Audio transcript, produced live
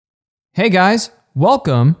Hey guys,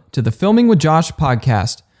 welcome to the Filming with Josh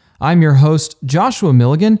podcast. I'm your host, Joshua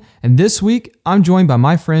Milligan, and this week I'm joined by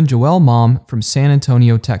my friend Joël Malm from San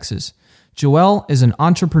Antonio, Texas. Joël is an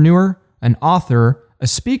entrepreneur, an author, a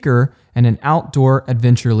speaker, and an outdoor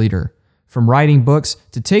adventure leader. From writing books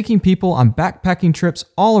to taking people on backpacking trips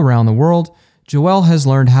all around the world, Joël has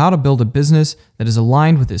learned how to build a business that is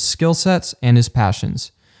aligned with his skill sets and his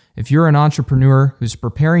passions. If you're an entrepreneur who's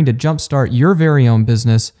preparing to jumpstart your very own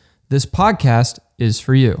business, this podcast is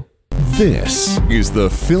for you. This is the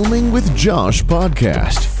Filming with Josh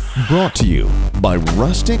podcast, brought to you by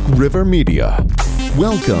Rustic River Media.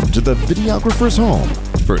 Welcome to the videographer's home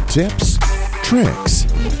for tips, tricks,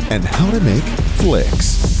 and how to make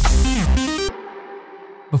flicks.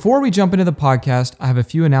 Before we jump into the podcast, I have a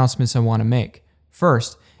few announcements I want to make.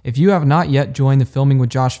 First, if you have not yet joined the Filming with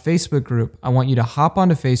Josh Facebook group, I want you to hop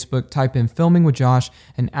onto Facebook, type in Filming with Josh,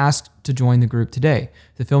 and ask to join the group today.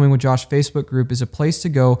 The Filming with Josh Facebook group is a place to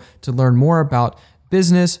go to learn more about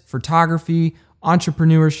business, photography,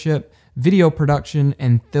 entrepreneurship, video production,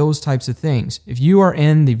 and those types of things. If you are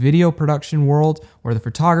in the video production world or the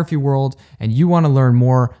photography world and you want to learn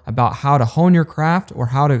more about how to hone your craft or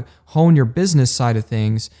how to hone your business side of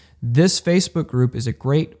things, this Facebook group is a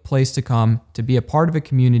great place to come to be a part of a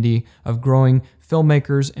community of growing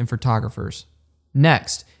filmmakers and photographers.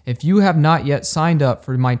 Next, if you have not yet signed up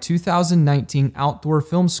for my 2019 outdoor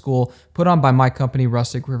film school put on by my company,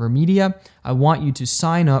 Rustic River Media, I want you to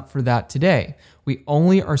sign up for that today. We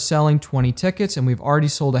only are selling 20 tickets and we've already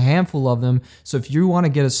sold a handful of them. So if you want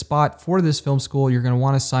to get a spot for this film school, you're going to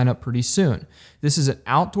want to sign up pretty soon. This is an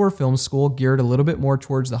outdoor film school geared a little bit more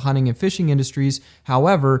towards the hunting and fishing industries.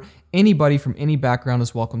 However, anybody from any background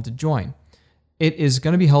is welcome to join. It is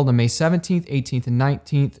going to be held on May 17th, 18th, and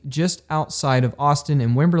 19th, just outside of Austin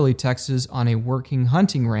and Wimberley, Texas, on a working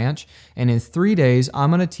hunting ranch. And in 3 days, I'm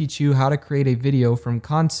going to teach you how to create a video from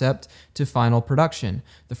concept to final production.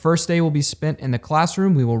 The first day will be spent in the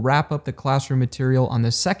classroom. We will wrap up the classroom material on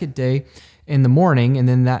the second day in the morning, and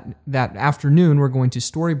then that afternoon we're going to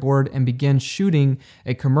storyboard and begin shooting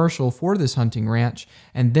a commercial for this hunting ranch.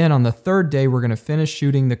 And then on the third day we're going to finish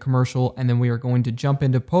shooting the commercial, and then we are going to jump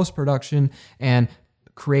into post-production and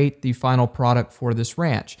create the final product for this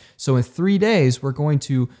ranch. So in 3 days, we're going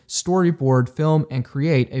to storyboard, film, and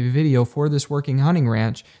create a video for this working hunting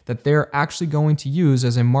ranch that they're actually going to use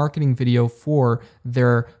as a marketing video for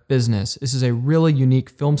their business. This is a really unique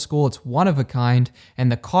film school. It's one of a kind,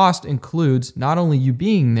 and the cost includes not only you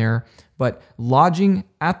being there, but lodging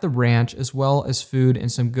at the ranch as well as food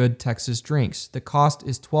and some good Texas drinks. The cost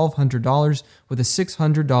is $1,200 with a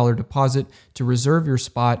 $600 deposit to reserve your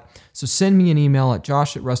spot. So send me an email at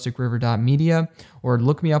josh@rusticriver.media or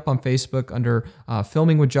look me up on Facebook under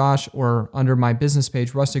Filming with Josh or under my business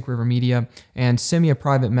page, Rustic River Media, and send me a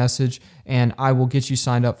private message and I will get you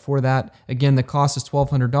signed up for that. Again, the cost is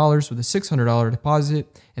 $1,200 with a $600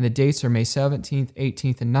 deposit, and the dates are May 17th,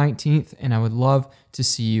 18th, and 19th, and I would love to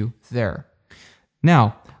see you there.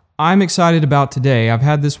 Now, I'm excited about today. I've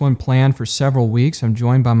had this one planned for several weeks. I'm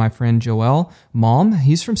joined by my friend Joël Malm.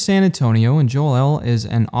 He's from San Antonio, and Joël is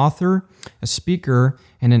an author, a speaker,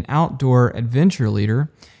 and an outdoor adventure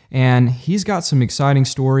leader. And he's got some exciting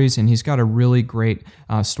stories, and he's got a really great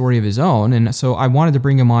story of his own. And so I wanted to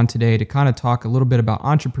bring him on today to kind of talk a little bit about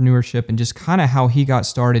entrepreneurship and just kind of how he got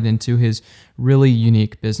started into his really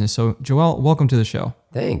unique business. So Joël, welcome to the show.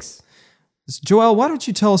 Thanks. Joël, why don't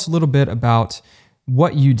you tell us a little bit about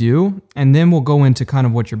what you do, and then we'll go into kind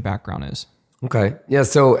of what your background is. Okay. Yeah,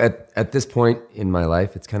 so at this point in my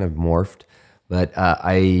life, it's kind of morphed, but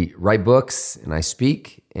I write books and I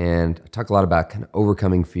speak and I talk a lot about kind of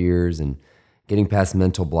overcoming fears and getting past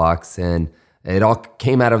mental blocks. And it all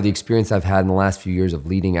came out of the experience I've had in the last few years of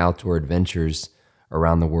leading outdoor adventures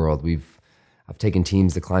around the world. I've taken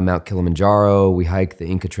teams to climb Mount Kilimanjaro. We hiked the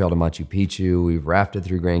Inca Trail to Machu Picchu. We've rafted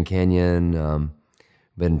through Grand Canyon.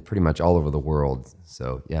 Been pretty much all over the world.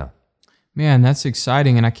 So yeah. Man, that's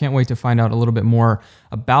exciting. And I can't wait to find out a little bit more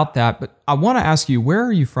about that. But I want to ask you, where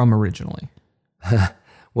are you from originally?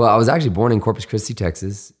 Well, I was actually born in Corpus Christi,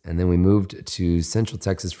 Texas, and then we moved to Central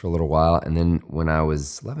Texas for a little while. And then when I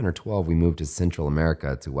was 11 or 12, we moved to Central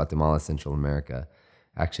America, to Guatemala, Central America,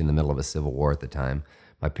 actually in the middle of a civil war at the time.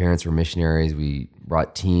 My parents were missionaries. We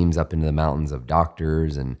brought teams up into the mountains of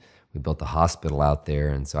doctors, and we built a hospital out there.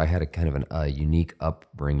 And so I had a kind of a unique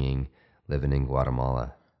upbringing living in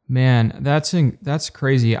Guatemala. Man, that's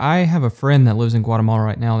crazy. I have a friend that lives in Guatemala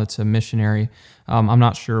right now that's a missionary. I'm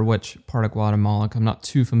not sure which part of Guatemala. I'm not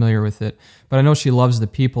too familiar with it, but I know she loves the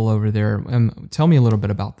people over there. Tell me a little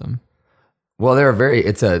bit about them. Well,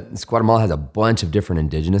 Guatemala has a bunch of different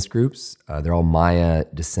indigenous groups. They're all Maya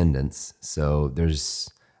descendants. So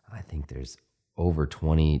I think there's over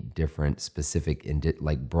 20 different specific,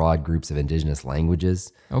 broad groups of indigenous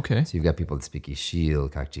languages. Okay. So you've got people that speak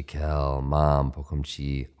Ixil, Cachiquel, Mam,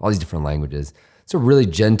 Pocomchi, all these different languages. So really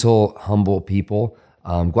gentle, humble people.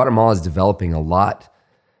 Guatemala is developing a lot.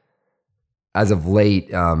 As of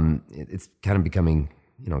late, it's kind of becoming,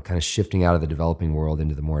 kind of shifting out of the developing world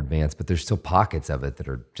into the more advanced, but there's still pockets of it that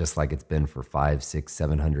are just like it's been for 500, 600,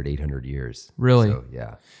 700, 800 years. Really? So,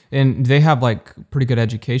 yeah. And they have like pretty good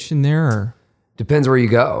education there, or? Depends where you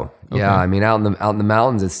go. Okay. Yeah, I mean, out in the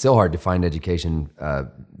mountains, it's still hard to find education.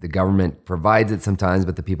 The government provides it sometimes,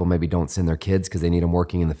 but the people maybe don't send their kids because they need them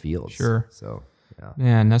working in the fields. Sure. So, yeah.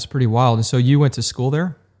 Man, that's pretty wild. And so you went to school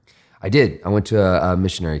there? I did. I went to a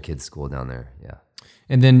missionary kids school down there. Yeah.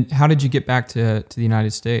 And then how did you get back to the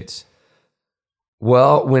United States?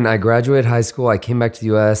 Well, when I graduated high school, I came back to the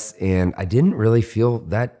U.S. and I didn't really feel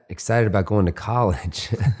that excited about going to college.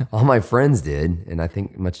 All my friends did, and I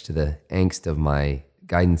think much to the angst of my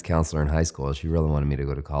guidance counselor in high school, she really wanted me to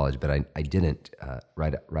go to college, but I didn't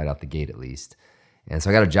right out the gate at least. And so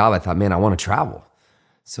I got a job. I thought, man, I want to travel.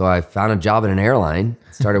 So I found a job at an airline,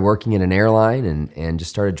 started working in an airline, and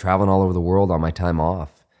just started traveling all over the world on my time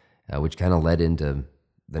off, which kind of led into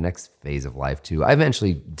the next phase of life too. I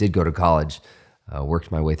eventually did go to college.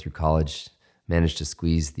 Worked my way through college, managed to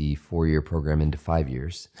squeeze the 4-year program into 5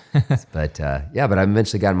 years. But I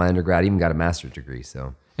eventually got my undergrad, even got a master's degree.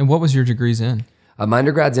 So. And what was your degrees in? My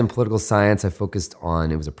undergrad's in political science. I focused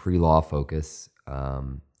on, it was a pre-law focus,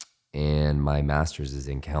 and my master's is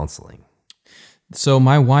in counseling. So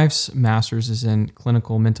my wife's master's is in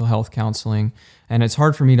clinical mental health counseling, and it's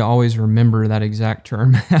hard for me to always remember that exact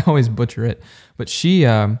term. I always butcher it. But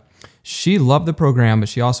she loved the program, but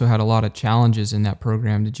she also had a lot of challenges in that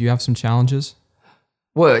program. Did you have some challenges?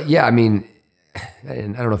 Well, yeah, I mean, I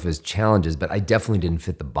don't know if it was challenges, but I definitely didn't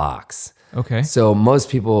fit the box. Okay. So most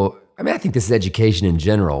people, I think this is education in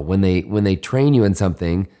general. When they train you in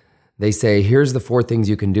something, they say, here's the 4 things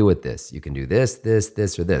you can do with this. You can do this, this,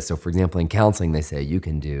 this, or this. So for example, in counseling, they say you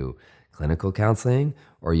can do clinical counseling,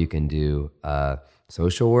 or you can do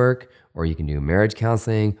social work, or you can do marriage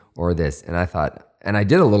counseling, or this. And I thought, and I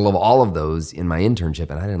did a little of all of those in my internship,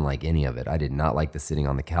 and I didn't like any of it. I did not like the sitting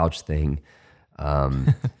on the couch thing,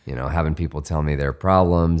 having people tell me their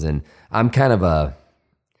problems. And I'm kind of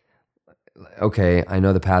okay, I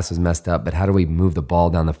know the past was messed up, but how do we move the ball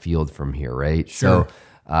down the field from here, right? Sure. So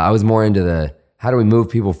I was more into how do we move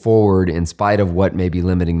people forward in spite of what may be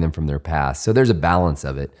limiting them from their past. So there's a balance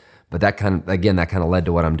of it. But that kind of led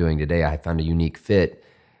to what I'm doing today. I found a unique fit.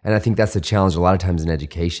 And I think that's the challenge a lot of times in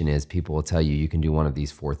education is people will tell you can do one of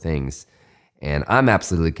these 4 things. And I'm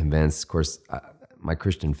absolutely convinced, of course, my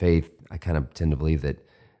Christian faith, I kind of tend to believe that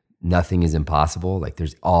nothing is impossible. Like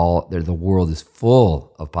the world is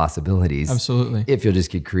full of possibilities. Absolutely. If you'll just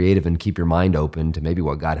get creative and keep your mind open to maybe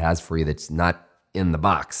what God has for you that's not in the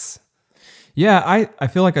box. Yeah, I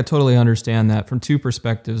feel like I totally understand that from 2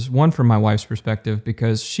 perspectives. One, from my wife's perspective,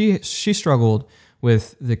 because she struggled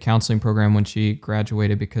with the counseling program when she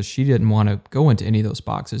graduated because she didn't want to go into any of those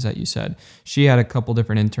boxes that you said. She had a couple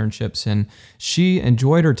different internships and she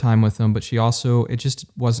enjoyed her time with them, but she also, it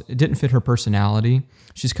didn't fit her personality.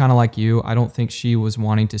 She's kind of like you. I don't think she was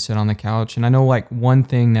wanting to sit on the couch. And I know like one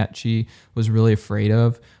thing that she was really afraid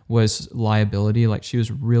of was liability. Like she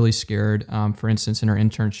was really scared. For instance, in her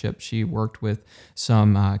internship, she worked with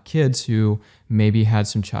some kids who maybe had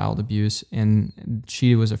some child abuse, and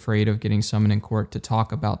she was afraid of getting summoned in court to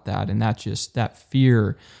talk about that. And that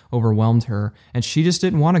fear overwhelmed her. And she just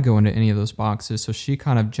didn't want to go into any of those boxes. So she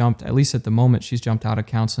kind of jumped, at least at the moment, she's jumped out of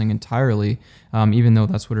counseling entirely, even though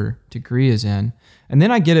that's what her degree is in. And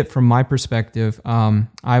then I get it from my perspective. When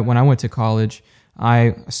I went to college,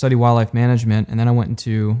 I studied wildlife management, and then I went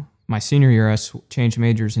into my senior year, I changed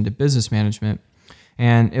majors into business management.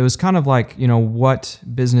 And it was kind of like, what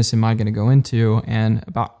business am I going to go into? And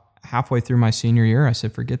about halfway through my senior year, I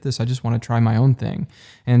said, forget this. I just want to try my own thing.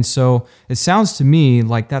 And so it sounds to me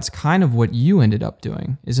like that's kind of what you ended up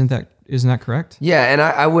doing. Isn't that correct? Yeah, and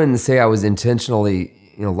I wouldn't say I was intentionally,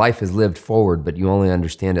 life is lived forward, but you only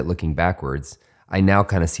understand it looking backwards. I now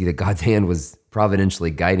kind of see that God's hand was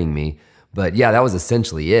providentially guiding me. But yeah, that was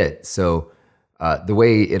essentially it. So the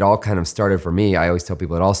way it all kind of started for me, I always tell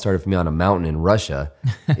people it all started for me on a mountain in Russia.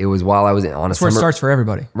 It was while I was on a That's where it starts for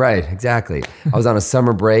everybody. Right, exactly. I was on a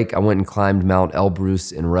summer break. I went and climbed Mount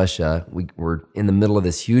Elbrus in Russia. We were in the middle of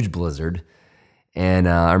this huge blizzard. And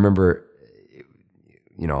I remember,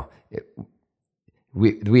 it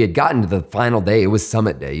we had gotten to the final day. It was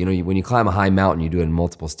summit day. You know, when you climb a high mountain, you do it in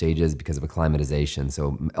multiple stages because of acclimatization.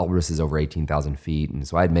 So Elbrus is over 18,000 feet. And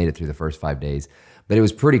so I had made it through the first 5 days. But it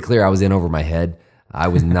was pretty clear I was in over my head. I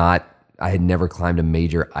was not, I had never climbed a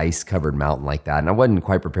major ice-covered mountain like that. And I wasn't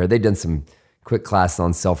quite prepared. They'd done some quick classes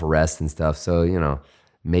on self-arrest and stuff. So, you know,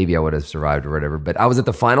 maybe I would have survived or whatever. But I was at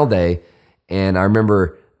the final day, and I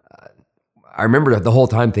remember the whole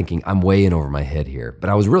time thinking, I'm way in over my head here. But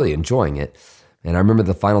I was really enjoying it. And I remember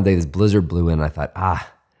the final day, this blizzard blew in, and I thought,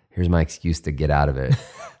 here's my excuse to get out of it.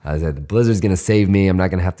 I said, the blizzard's going to save me. I'm not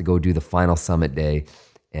going to have to go do the final summit day.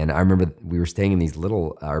 And I remember we were staying in these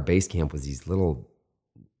little, our base camp was these little,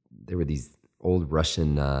 there were these old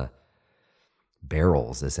Russian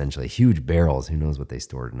barrels, essentially, huge barrels. Who knows what they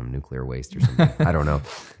stored in them, nuclear waste or something. I don't know.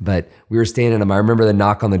 But we were staying in them. I remember the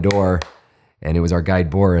knock on the door, and it was our guide,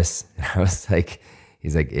 Boris. And I was like,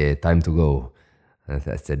 he's like, time to go.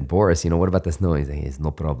 I said, Boris, what about the snow? He's like, it's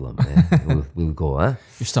no problem. We'll go, huh?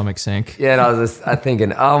 Your stomach sank. Yeah, and I was just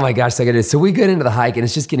thinking, oh my gosh, so I got it. So we get into the hike, and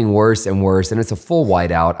it's just getting worse and worse, and it's a full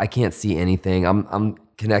whiteout. I can't see anything. I'm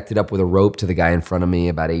connected up with a rope to the guy in front of me,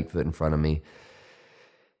 about 8 foot in front of me.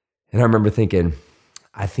 And I remember thinking,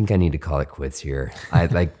 I think I need to call it quits here.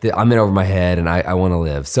 I'm in over my head, and I want to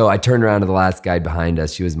live. So I turned around to the last guide behind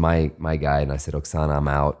us. She was my guide, and I said, Oksana, I'm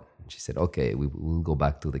out. And she said, okay, we'll go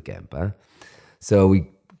back to the camp, huh? So we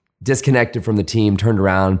disconnected from the team, turned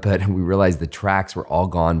around, but we realized the tracks were all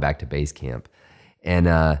gone back to base camp. And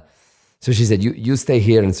so she said, you stay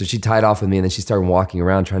here. And so she tied off with me, and then she started walking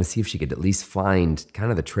around trying to see if she could at least find kind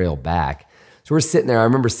of the trail back. So we're sitting there. I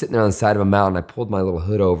remember sitting there on the side of a mountain. I pulled my little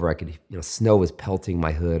hood over. I could, snow was pelting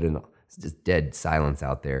my hood, and it's just dead silence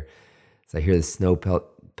out there. So I hear the snow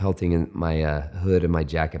pelting in my hood and my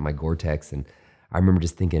jacket, my Gore-Tex. And I remember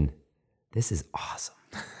just thinking, this is awesome.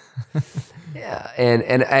 Yeah, and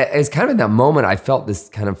it's kind of in that moment I felt this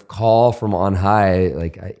kind of call from on high,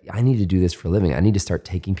 like I need to do this for a living. I need to start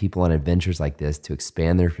taking people on adventures like this to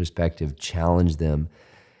expand their perspective, challenge them.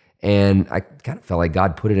 And I kind of felt like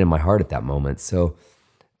God put it in my heart at that moment. So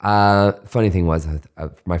funny thing was,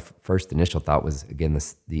 my first initial thought was, again,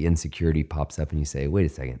 the insecurity pops up and you say, wait a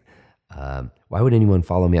second, why would anyone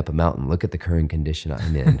follow me up a mountain? Look at the current condition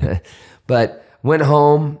I'm in. But went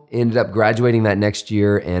home, ended up graduating that next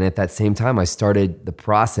year, and at that same time, I started the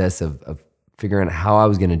process of figuring out how I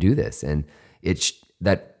was going to do this. And it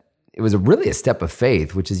was really a step of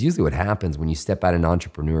faith, which is usually what happens when you step out in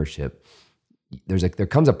entrepreneurship. There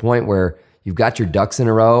comes a point where you've got your ducks in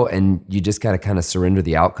a row, and you just got to kind of surrender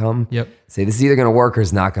the outcome. Yep. Say this is either going to work or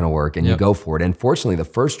it's not going to work, and you go for it. And fortunately, the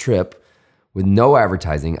first trip with no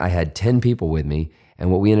advertising, I had 10 people with me,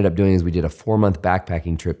 and what we ended up doing is we did a 4-month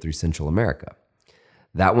backpacking trip through Central America.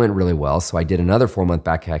 That went really well. So I did another 4-month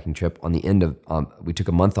backpacking trip on the end of, we took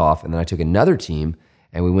a month off, and then I took another team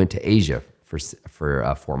and we went to Asia for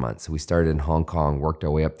 4 months. So we started in Hong Kong, worked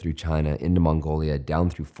our way up through China, into Mongolia, down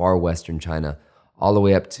through far Western China, all the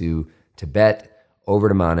way up to Tibet, over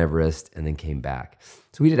to Mount Everest, and then came back.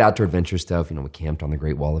 So we did outdoor adventure stuff. We camped on the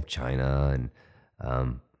Great Wall of China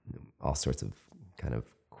and all sorts of kind of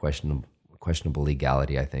questionable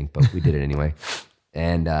legality, I think, but we did it anyway.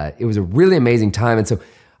 And it was a really amazing time. And so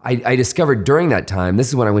I discovered during that time, this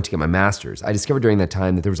is when I went to get my master's, I discovered during that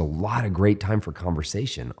time that there was a lot of great time for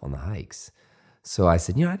conversation on the hikes. So I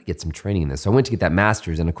said, I had to get some training in this. So I went to get that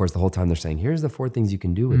master's. And of course, the whole time they're saying, here's the 4 things you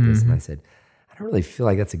can do with this. And I said, I don't really feel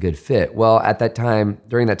like that's a good fit. Well,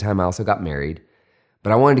 during that time, I also got married.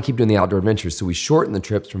 But I wanted to keep doing the outdoor adventures. So we shortened the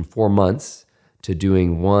trips from 4 months to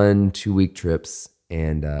doing 1-2-week trips.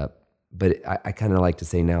 And but I kind of like to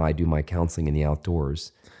say now I do my counseling in the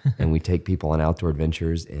outdoors, and we take people on outdoor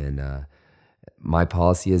adventures. And my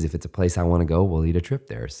policy is if it's a place I want to go, we'll lead a trip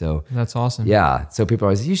there. So that's awesome. Yeah. So people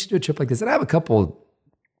always say, you should do a trip like this. And I have a couple.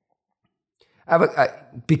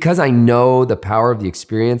 Because I know the power of the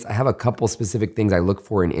experience, I have a couple specific things I look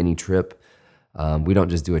for in any trip. We don't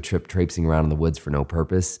just do a trip traipsing around in the woods for no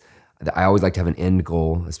purpose. I always like to have an end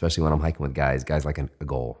goal, especially when I'm hiking with guys. Guys like a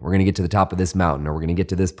goal. We're going to get to the top of this mountain, or we're going to get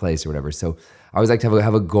to this place or whatever. So I always like to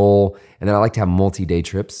have a goal. And then I like to have multi-day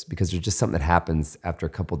trips because there's just something that happens after a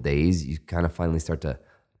couple days. You kind of finally start to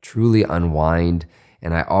truly unwind.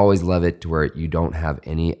 And I always love it to where you don't have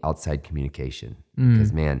any outside communication.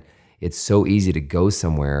 Because, man, it's so easy to go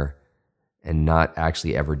somewhere and not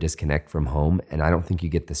actually ever disconnect from home. And I don't think you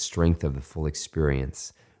get the strength of the full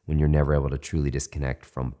experience when you're never able to truly disconnect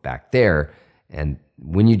from back there. And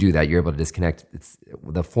when you do that, you're able to disconnect. It's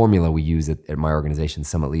the formula we use at my organization,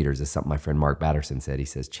 Summit Leaders, is something my friend Mark Batterson said. He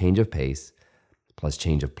says, change of pace plus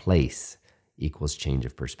change of place equals change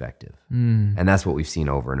of perspective. And that's what we've seen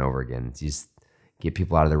over and over again. It's just get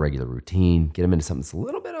people out of their regular routine, get them into something that's a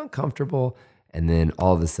little bit uncomfortable, and then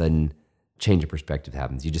all of a sudden, change of perspective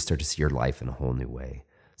happens. You just start to see your life in a whole new way.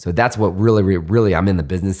 So that's what really I'm in the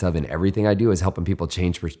business of, and everything I do is helping people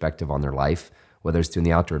change perspective on their life, whether it's doing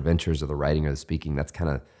the outdoor adventures or the writing or the speaking. That's kind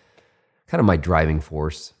of my driving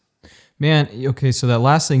force. Man, okay, so that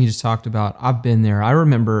last thing you just talked about, I've been there. I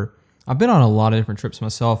remember I've been on a lot of different trips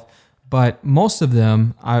myself, but most of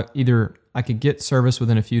them, I could get service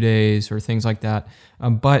within a few days or things like that.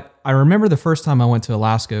 But I remember the first time I went to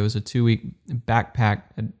Alaska, it was a 2-week backpack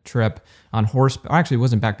trip on horseback. Actually, it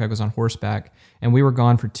wasn't backpack, it was on horseback. And we were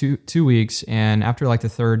gone for two weeks. And after like the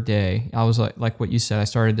third day, I was like what you said, I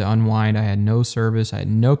started to unwind. I had no service. I had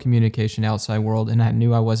no communication outside world. And I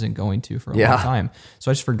knew I wasn't going to for a long time. So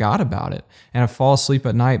I just forgot about it. And I'd fall asleep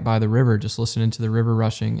at night by the river, just listening to the river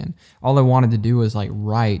rushing. And all I wanted to do was like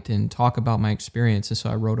write and talk about my experiences. So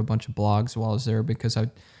I wrote a bunch of blogs while I was there because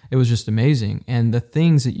it was just amazing. And the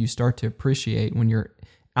things that you start to appreciate when you're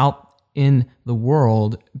out in the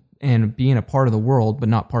world and being a part of the world, but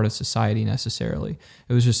not part of society necessarily.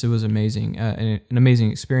 It was amazing, an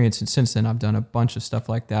amazing experience. And since then, I've done a bunch of stuff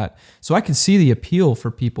like that. So I can see the appeal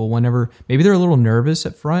for people whenever maybe they're a little nervous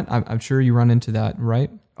at front. I'm sure you run into that,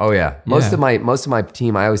 right? Oh yeah. Most of my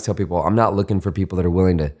team, I always tell people, I'm not looking for people that are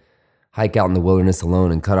willing to hike out in the wilderness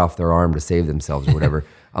alone and cut off their arm to save themselves or whatever.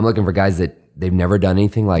 I'm looking for guys that they've never done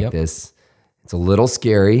anything like this. It's a little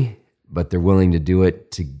scary, but they're willing to do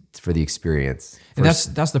it for the experience. And that's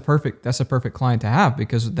the perfect client to have,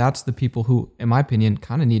 because that's the people who, in my opinion,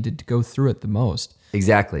 kind of needed to go through it the most.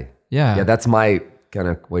 Exactly. Yeah. That's my kind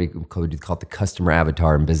of, what do you call it, the customer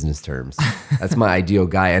avatar in business terms. That's my ideal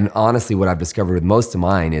guy. And honestly, what I've discovered with most of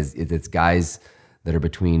mine is it's guys that are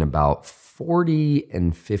between about 40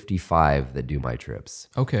 and 55 that do my trips.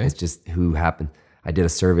 Okay. It's just who happen. I did a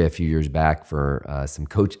survey a few years back for some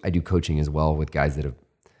coach. I do coaching as well with guys that have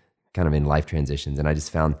kind of in life transitions. And I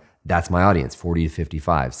just found that's my audience, 40 to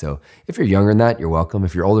 55. So if you're younger than that, you're welcome.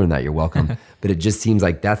 If you're older than that, you're welcome. But it just seems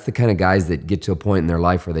like that's the kind of guys that get to a point in their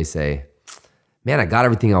life where they say, man, I got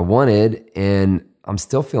everything I wanted and I'm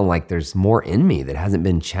still feeling like there's more in me that hasn't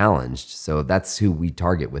been challenged. So that's who we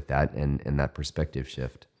target with that and that perspective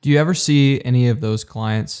shift. Do you ever see any of those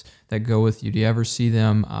clients that go with you? Do you ever see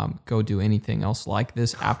them go do anything else like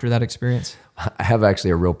this after that experience? I have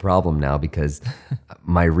actually a real problem now because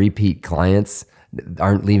my repeat clients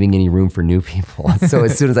aren't leaving any room for new people. So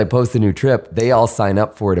as soon as I post a new trip, they all sign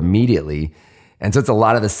up for it immediately. And so it's a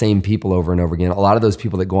lot of the same people over and over again. A lot of those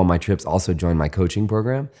people that go on my trips also join my coaching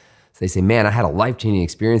program. So they say, man, I had a life-changing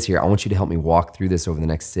experience here. I want you to help me walk through this over the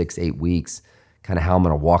next 6-8 weeks, kind of how I'm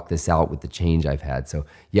going to walk this out with the change I've had. So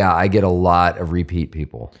yeah, I get a lot of repeat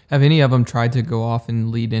people. Have any of them tried to go off and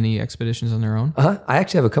lead any expeditions on their own? I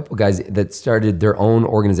actually have a couple of guys that started their own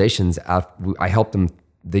organizations. I helped them.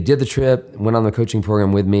 They did the trip, went on the coaching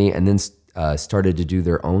program with me, and then started to do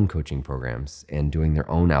their own coaching programs and doing their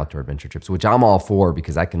own outdoor adventure trips, which I'm all for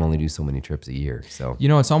because I can only do so many trips a year. So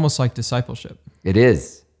it's almost like discipleship. It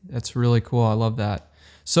is. That's really cool. I love that.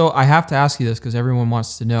 So I have to ask you this because everyone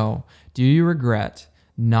wants to know, do you regret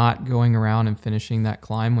not going around and finishing that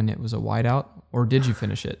climb when it was a whiteout, or did you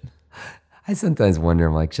finish it? I sometimes wonder,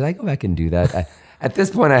 I'm like, should I go back and do that? At this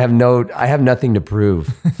point, I have nothing to prove.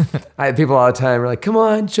 I have people all the time are like, come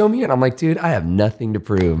on, show me. And I'm like, dude, I have nothing to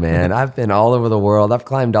prove, man. I've been all over the world. I've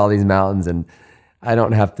climbed all these mountains and I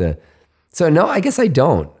don't have to. So no, I guess I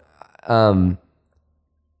don't. I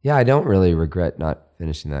don't really regret not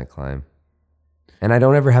finishing that climb. And I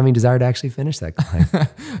don't ever have any desire to actually finish that climb.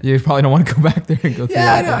 You probably don't want to go back there and go through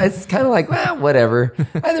that. Yeah, I know. It's kind of like, well, whatever.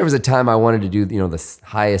 There was a time I wanted to do, the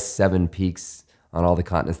highest 7 peaks on all the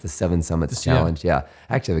continents, the 7 Summits Challenge. Yeah.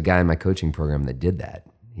 I actually have a guy in my coaching program that did that.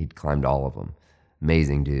 He'd climbed all of them.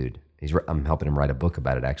 Amazing dude. I'm helping him write a book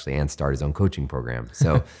about it actually and start his own coaching program.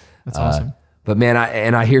 So that's awesome. But man,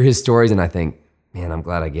 I hear his stories and I think, man, I'm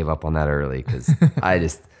glad I gave up on that early because I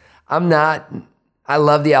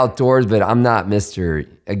love the outdoors, but I'm not Mr.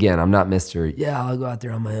 I'll go out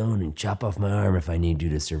there on my own and chop off my arm if I need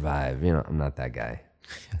to survive. I'm not that guy.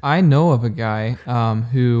 I know of a guy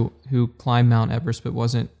who climbed Mount Everest but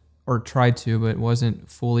wasn't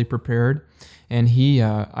fully prepared. And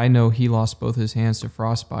I know he lost both his hands to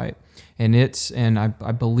frostbite. And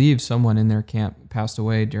I believe someone in their camp passed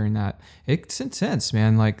away during that. It's intense,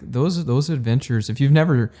 man. Like those adventures. If you've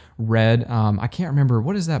never read, I can't remember,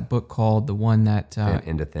 what is that book called? The one that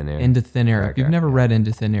Into Thin Air. Into Thin Air. If you've never read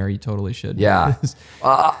Into Thin Air, you totally should. Yeah.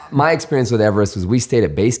 My experience with Everest was we stayed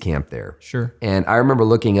at base camp there. Sure. And I remember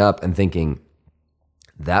looking up and thinking,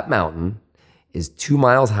 that mountain is 2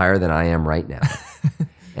 miles higher than I am right now.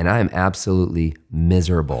 And I am absolutely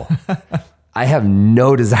miserable. I have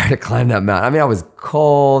no desire to climb that mountain. I mean, I was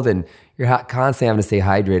cold and you're constantly having to stay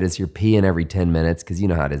hydrated. So you're peeing every 10 minutes because you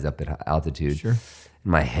know how it is up at altitude. Sure.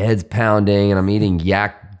 And my head's pounding and I'm eating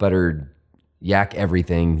yak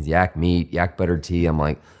everything, yak meat, yak buttered tea. I'm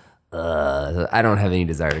like, I don't have any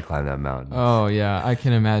desire to climb that mountain. Oh yeah, I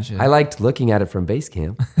can imagine. I liked looking at it from base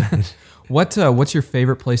camp. What's your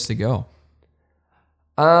favorite place to go?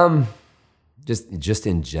 Just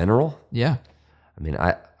in general. Yeah. I mean,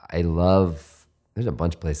 I love. There's a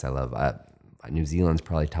bunch of places I love. New Zealand's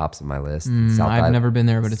probably tops of my list. I've never been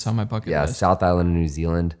there, but it's on my bucket list. Yeah, South Island of New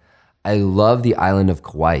Zealand. I love the island of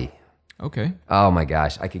Kauai. Okay. Oh my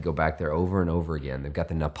gosh, I could go back there over and over again. They've got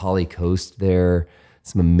the Napali Coast there,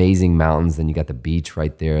 some amazing mountains. Then you got the beach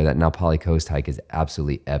right there. That Napali Coast hike is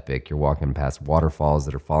absolutely epic. You're walking past waterfalls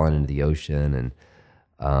that are falling into the ocean,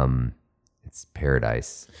 and it's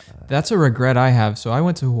paradise. That's a regret I have. So I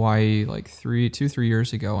went to Hawaii like 3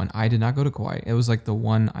 years ago, and I did not go to Kauai. It was like the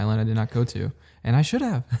one island I did not go to, and I should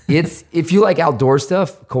have. If you like outdoor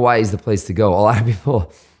stuff, Kauai is the place to go. A lot of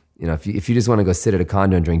people, if you just want to go sit at a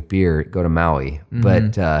condo and drink beer, go to Maui. Mm-hmm.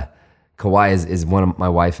 But Kauai is one of my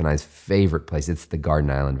wife and I's favorite places. It's the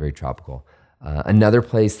Garden Island, very tropical. Another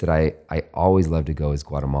place that I always love to go is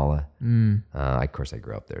Guatemala. Of course, I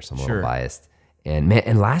grew up there, so I'm a little biased.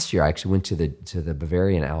 And last year I actually went to the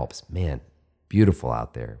Bavarian Alps. Man, beautiful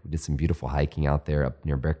out there. We did some beautiful hiking out there up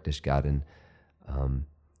near Berchtesgaden.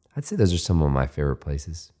 I'd say those are some of my favorite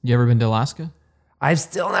places. You ever been to Alaska? I've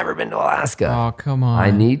still never been to Alaska. Oh, come on.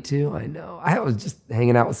 I need to. I know. I was just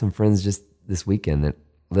hanging out with some friends just this weekend that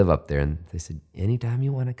live up there, and they said, anytime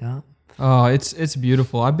you want to come. Oh, it's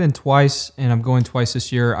beautiful. I've been twice, and I'm going twice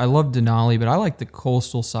this year. I love Denali, but I like the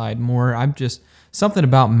coastal side more. I'm just something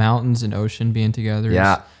about mountains and ocean being together.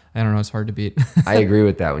 Yeah. I don't know. It's hard to beat. I agree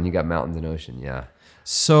with that. When you got mountains and ocean, yeah.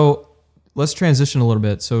 So let's transition a little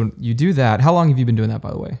bit. So you do that. How long have you been doing that,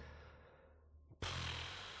 by the way?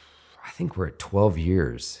 I think we're at 12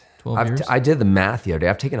 years. 12 years? I did the math the other day.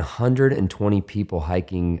 I've taken 120 people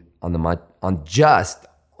hiking on the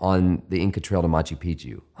Inca Trail to Machu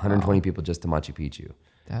Picchu. 120 people just to Machu Picchu.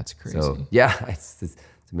 That's crazy. So yeah, it's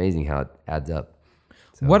amazing how it adds up.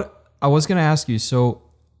 So. What I was going to ask you, so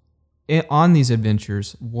on these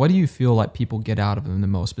adventures, what do you feel like people get out of them the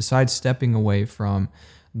most, besides stepping away from,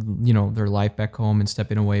 their life back home and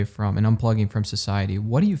stepping away from and unplugging from society?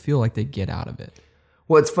 What do you feel like they get out of it?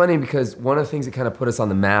 Well, it's funny because one of the things that kind of put us on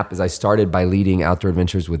the map is I started by leading outdoor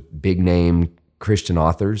adventures with big name Christian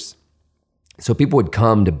authors. So people would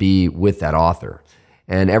come to be with that author.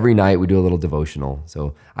 And every night we do a little devotional.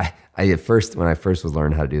 So I at first, when I first was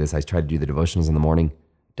learning how to do this, I tried to do the devotionals in the morning.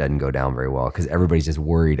 Doesn't go down very well because everybody's just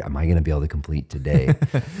worried, am I going to be able to complete today?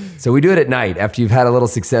 So we do it at night after you've had a little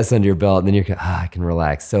success under your belt, and then you're I can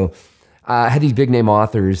relax. So I had these big name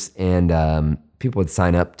authors, and people would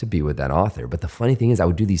sign up to be with that author. But the funny thing is I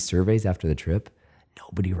would do these surveys after the trip.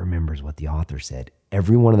 Nobody remembers what the author said.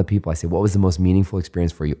 Every one of the people I said, what was the most meaningful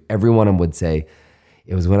experience for you? Every one of them would say,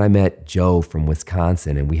 it was when I met Joe from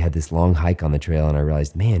Wisconsin and we had this long hike on the trail and I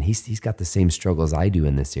realized, man, he's got the same struggles I do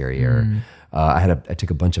in this area. I took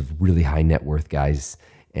a bunch of really high net worth guys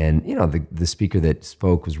and the speaker that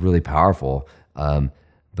spoke was really powerful.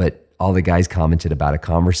 But all the guys commented about a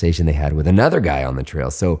conversation they had with another guy on the trail.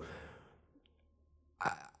 So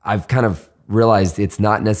I've kind of realized it's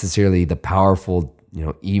not necessarily the powerful,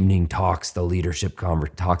 evening talks, the leadership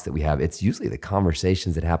talks that we have. It's usually the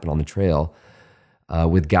conversations that happen on the trail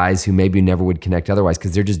with guys who maybe never would connect otherwise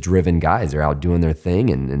because they're just driven guys. They're out doing their thing,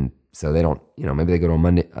 and so they don't, maybe they go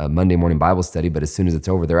to a Monday morning Bible study, but as soon as it's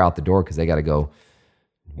over, they're out the door because they got to go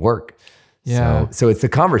work. Yeah. So it's the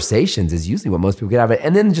conversations is usually what most people get out of it,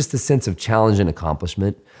 and then just the sense of challenge and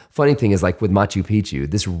accomplishment. Funny thing is, like with Machu Picchu,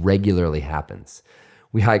 this regularly happens.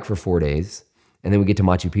 We hike for 4 days, and then we get to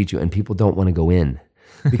Machu Picchu, and people don't want to go in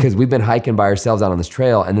because we've been hiking by ourselves out on this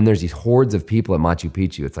trail, and then there's these hordes of people at Machu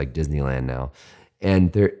Picchu. It's like Disneyland now.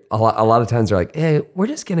 And they're a lot of times they're like, hey, we're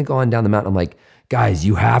just going to go on down the mountain. I'm like, guys,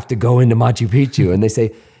 you have to go into Machu Picchu. And they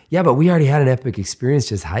say, yeah, but we already had an epic experience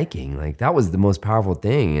just hiking. Like that was the most powerful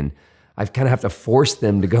thing. And I kind of have to force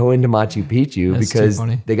them to go into Machu Picchu because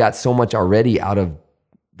they got so much already out of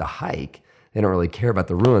the hike. They don't really care about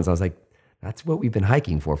the ruins. I was like, that's what we've been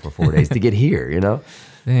hiking for 4 days to get here,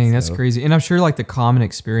 Dang, that's crazy. And I'm sure like the common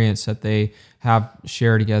experience that they have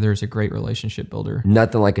shared together is a great relationship builder.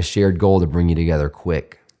 Nothing like a shared goal to bring you together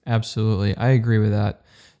quick. Absolutely. I agree with that.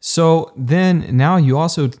 So then now you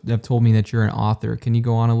also have told me that you're an author. Can you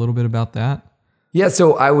go on a little bit about that? Yeah,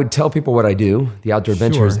 so I would tell people what I do, the outdoor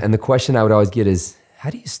adventures. Sure. And the question I would always get is, how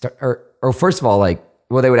do you start? Or first of all, they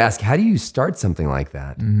would ask, how do you start something like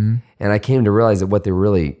that? Mm-hmm. And I came to realize that what they were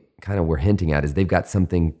really kind of we're hinting at is they've got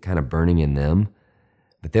something kind of burning in them,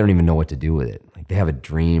 but they don't even know what to do with it. Like they have a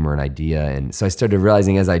dream or an idea. And so I started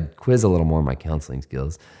realizing as I'd quiz a little more my counseling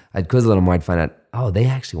skills, I'd quiz a little more, I'd find out, oh, they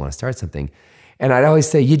actually want to start something. And I'd always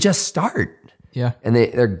say, you just start. Yeah. And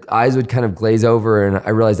their eyes would kind of glaze over, and I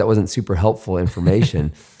realized that wasn't super helpful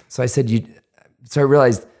information. So I said, so I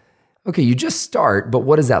realized, okay, you just start, but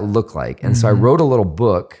what does that look like? And so I wrote a little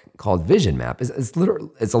book called Vision Map. It's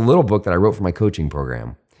a little book that I wrote for my coaching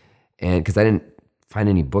program. And because I didn't find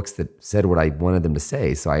any books that said what I wanted them to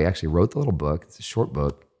say. So I actually wrote the little book. It's a short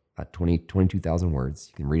book, about 22,000 words.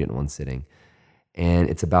 You can read it in one sitting. And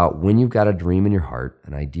it's about when you've got a dream in your heart,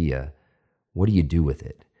 an idea, what do you do with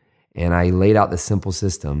it? And I laid out the simple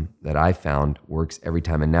system that I found works every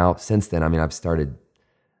time. And now since then, I mean, I started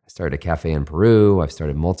a cafe in Peru. I've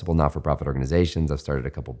started multiple not-for-profit organizations. I've started a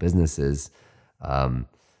couple businesses,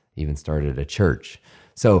 even started a church.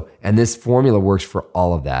 So, and this formula works for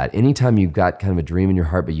all of that. Anytime you've got kind of a dream in your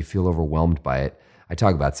heart, but you feel overwhelmed by it, I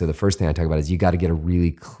talk about, so the first thing I talk about is you got to get a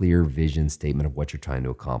really clear vision statement of what you're trying to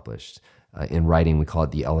accomplish. In writing, we call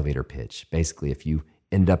it the elevator pitch. Basically, if you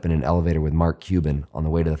end up in an elevator with Mark Cuban on the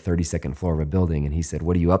way to the 32nd floor of a building, and he said,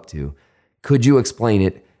 what are you up to? Could you explain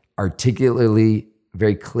it articulately,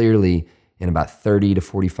 very clearly in about 30 to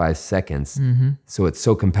 45 seconds? So it's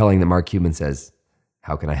so compelling that Mark Cuban says,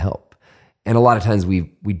 how can I help? And a lot of times we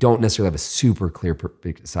don't necessarily have a super clear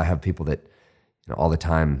picture. So I have people that, all the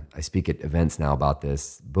time, I speak at events now about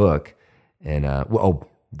this book. And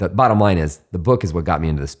the bottom line is the book is what got me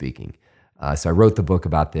into the speaking. So I wrote the book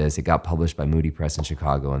about this. It got published by Moody Press in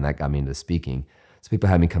Chicago, and that got me into speaking. So people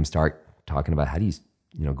had me come start talking about how do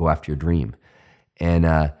you go after your dream. And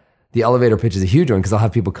the elevator pitch is a huge one because I'll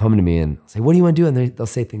have people come to me and say, what do you want to do? And they'll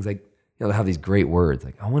say things like, they'll have these great words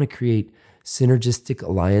like, I want to create synergistic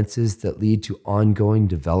alliances that lead to ongoing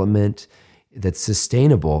development that's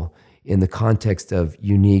sustainable in the context of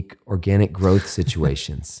unique organic growth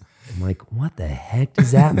situations. I'm like, what the heck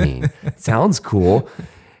does that mean? Sounds cool.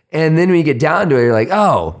 And then when you get down to it, you're like,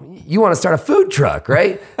 oh, you want to start a food truck,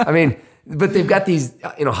 right? I mean, but they've got these,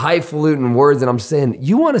 highfalutin words, and I'm saying,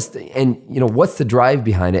 you want to, and what's the drive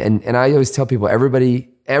behind it? And I always tell people, everybody,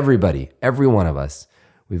 every one of us,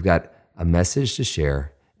 we've got a message to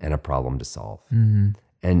share and a problem to solve.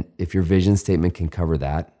 And if your vision statement can cover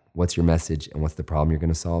that, what's your message and what's the problem you're going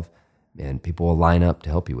to solve? Man, people will line up to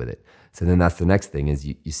help you with it. So then that's the next thing is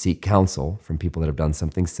you seek counsel from people that have done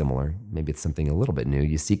something similar. Maybe it's something a little bit new.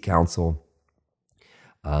 You seek counsel.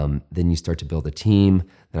 Then you start to build a team.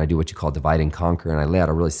 Then I do what you call divide and conquer. And I lay out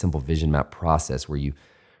a really simple vision map process where you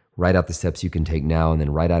write out the steps you can take now and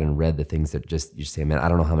then write out in red the things that you say, man, I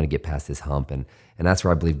don't know how I'm going to get past this hump. And that's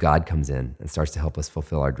where I believe God comes in and starts to help us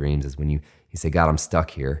fulfill our dreams is when you say, God, I'm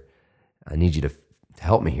stuck here. I need you to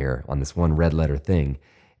help me here on this one red letter thing.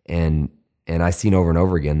 And I've seen over and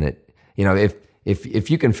over again that,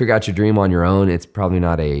 if you can figure out your dream on your own, it's probably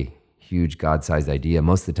not a huge God-sized idea.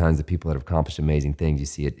 Most of the times the people that have accomplished amazing things, you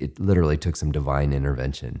see it literally took some divine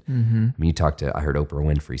intervention. I mean, I heard Oprah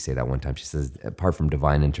Winfrey say that one time. She says, apart from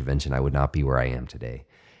divine intervention, I would not be where I am today.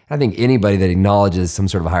 I think anybody that acknowledges some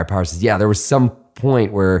sort of a higher power says, yeah, there was some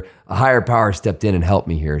point where a higher power stepped in and helped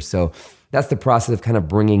me here. So that's the process of kind of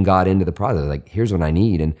bringing God into the process. Like, here's what I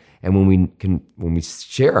need. And when we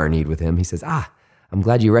share our need with him, he says, I'm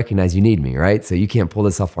glad you recognize you need me, right? So you can't pull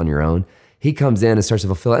this off on your own. He comes in and starts to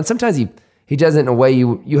fulfill it. And sometimes he does it in a way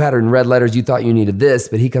you had it in red letters, you thought you needed this,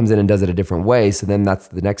 but he comes in and does it a different way. So then that's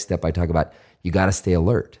the next step I talk about. You got to stay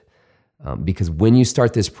alert. Because when you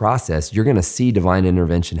start this process, you're going to see divine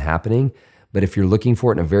intervention happening. But if you're looking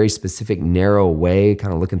for it in a very specific, narrow way,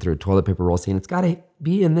 kind of looking through a toilet paper roll, saying it's got to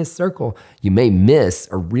be in this circle, you may miss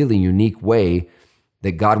a really unique way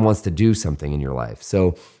that God wants to do something in your life.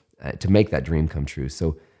 So to make that dream come true.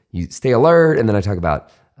 So you stay alert, and then I talk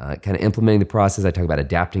about kind of implementing the process. I talk about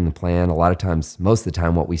adapting the plan. A lot of times, most of the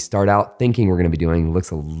time, what we start out thinking we're going to be doing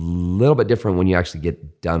looks a little bit different when you actually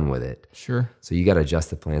get done with it. Sure. So you got to adjust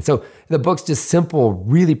the plan. So the book's just simple,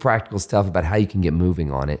 really practical stuff about how you can get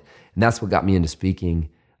moving on it. And that's what got me into speaking.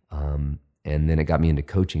 And then it got me into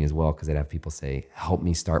coaching as well, because I'd have people say, help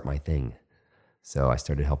me start my thing. So I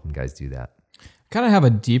started helping guys do that. Kind of have a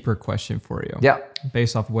deeper question for you. Yeah.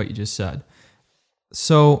 Based off of what you just said.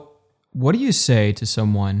 So what do you say to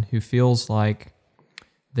someone who feels like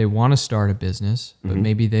they want to start a business, but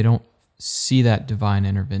maybe they don't see that divine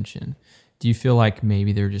intervention? Do you feel like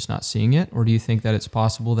maybe they're just not seeing it? Or do you think that it's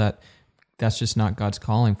possible that that's just not God's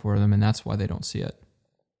calling for them and that's why they don't see it?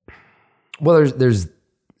 Well,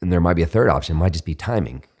 and there might be a third option. It might just be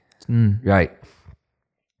timing, right?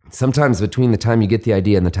 Sometimes between the time you get the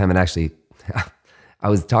idea and the time it actually I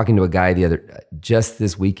was talking to a guy just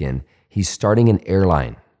this weekend. He's starting an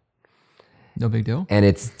airline. No big deal. And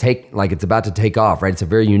it's about to take off, right? It's a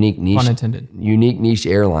very unique niche. Pun intended. Unique niche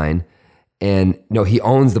airline. And he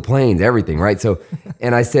owns the planes, everything, right? So,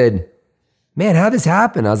 and I said, man, how'd this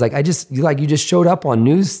happen? I was like, you just showed up on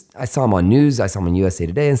news. I saw him on news. I saw him on USA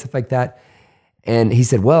Today and stuff like that. And he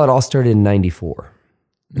said, well, it all started in 94.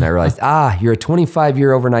 And I realized, you're a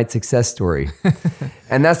 25-year overnight success story.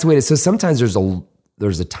 And that's the way it is. So sometimes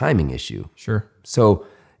there's a timing issue. Sure. So,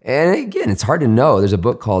 and again, it's hard to know. There's a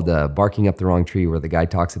book called Barking Up the Wrong Tree where the guy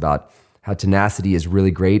talks about how tenacity is really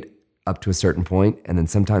great up to a certain point, and then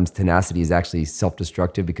sometimes tenacity is actually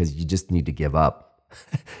self-destructive because you just need to give up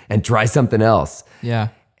and try something else. Yeah.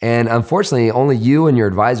 And unfortunately, only you and your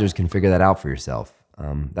advisors can figure that out for yourself.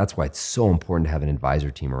 That's why it's so important to have an advisor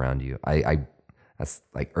team around you. That's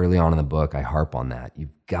like early on in the book, I harp on that.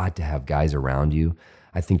 You've got to have guys around you.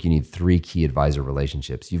 I think you need 3 key advisor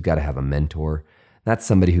relationships. You've got to have a mentor. That's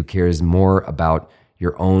somebody who cares more about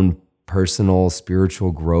your own personal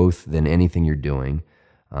spiritual growth than anything you're doing.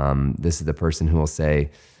 This is the person who will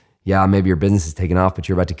say, yeah, maybe your business is taking off, but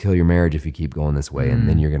you're about to kill your marriage if you keep going this way, and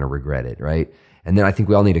then you're going to regret it, right? And then I think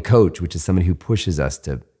we all need a coach, which is somebody who pushes us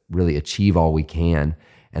to really achieve all we can.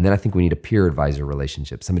 And then I think we need a peer advisor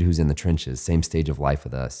relationship, somebody who's in the trenches, same stage of life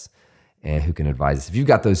with us, and who can advise us. If you've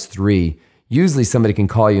got those 3, usually somebody can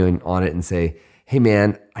call you on it and say, hey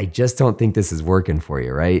man, I just don't think this is working for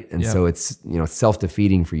you, right? And so it's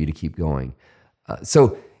self-defeating for you to keep going.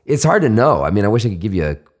 So it's hard to know. I mean, I wish I could give you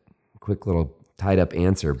a quick little tied up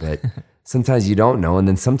answer, but sometimes you don't know. And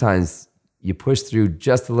then sometimes you push through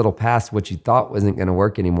just a little past what you thought wasn't going to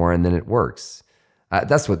work anymore, and then it works.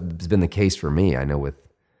 That's what's been the case for me. I know with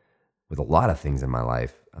a lot of things in my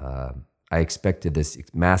life. I expected this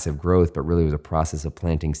massive growth, but really it was a process of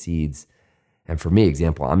planting seeds. And for me,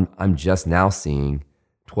 example, I'm just now seeing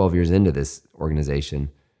 12 years into this organization,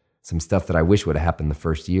 some stuff that I wish would have happened the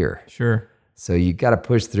first year. Sure. So you got to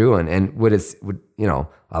push through,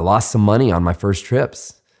 I lost some money on my first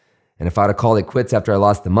trips. And if I'd have called it quits after I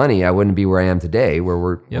lost the money, I wouldn't be where I am today, where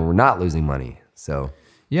we're not losing money. So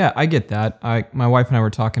yeah, I get that. My wife and I were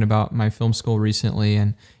talking about my film school recently,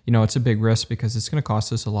 and it's a big risk because it's going to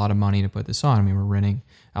cost us a lot of money to put this on. I mean, we're renting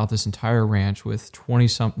out this entire ranch with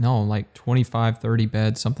 25, 30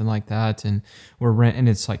 beds, something like that, and and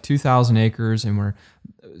it's like 2,000 acres, and we're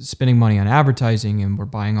spending money on advertising, and we're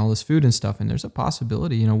buying all this food and stuff, and there's a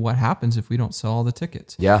possibility, what happens if we don't sell all the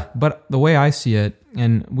tickets? Yeah. But the way I see it,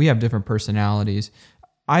 and we have different personalities,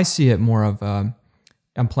 I see it more of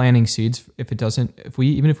I'm planting seeds. If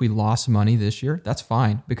we lost money this year, that's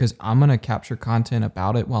fine, because I'm going to capture content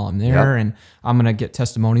about it while I'm there, and I'm going to get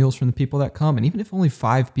testimonials from the people that come. And even if only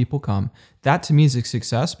 5 people come, that to me is a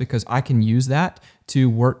success, because I can use that to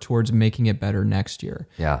work towards making it better next year.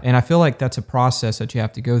 Yeah. And I feel like that's a process that you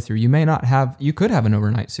have to go through. You could have an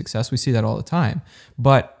overnight success. We see that all the time.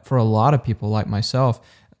 But for a lot of people like myself,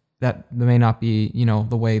 that may not be,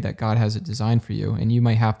 the way that God has it designed for you. And you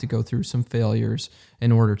might have to go through some failures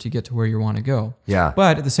in order to get to where you want to go. Yeah.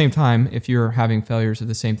 But at the same time, if you're having failures of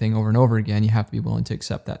the same thing over and over again, you have to be willing to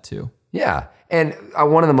accept that too. Yeah. And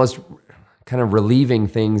one of the most kind of relieving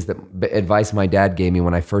things advice my dad gave me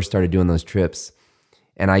when I first started doing those trips,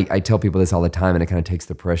 and I tell people this all the time, and it kind of takes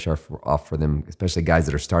the pressure off for them, especially guys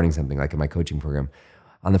that are starting something like in my coaching program.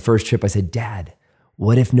 On the first trip, I said, Dad,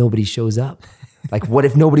 what if nobody shows up? Like, what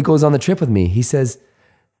if nobody goes on the trip with me? He says,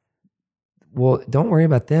 well, don't worry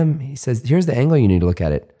about them. He says, here's the angle you need to look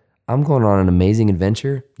at it. I'm going on an amazing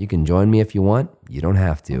adventure. You can join me if you want. You don't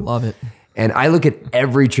have to. I love it. And I look at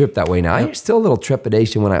every trip that way now. There's still a little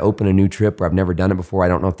trepidation when I open a new trip where I've never done it before. I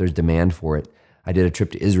don't know if there's demand for it. I did a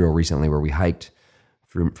trip to Israel recently where we hiked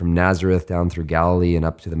from Nazareth down through Galilee and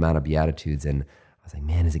up to the Mount of Beatitudes. And I was like,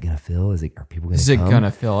 man, is it going to fill? Are people going to come? Is it going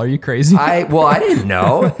to fill? Are you crazy? I didn't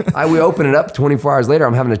know. We open it up 24 hours later.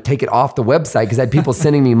 I'm having to take it off the website because I had people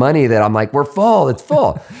sending me money that I'm like, we're full. It's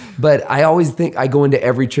full. But I always think I go into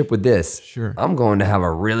every trip with this. Sure. I'm going to have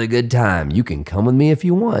a really good time. You can come with me if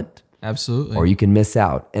you want. Absolutely. Or you can miss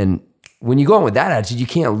out. And when you go in with that attitude, you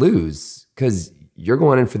can't lose because you're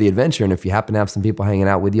going in for the adventure. And if you happen to have some people hanging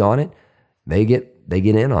out with you on it, they get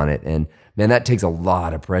in on it. And man, that takes a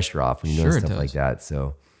lot of pressure off when you're doing stuff like that.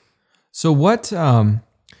 So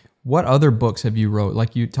what other books have you wrote?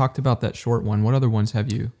 Like you talked about that short one. What other ones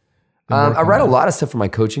have you? I write a lot of stuff for my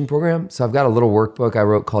coaching program. So I've got a little workbook I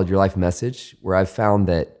wrote called Your Life Message, where I've found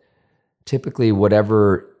that typically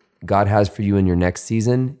whatever God has for you in your next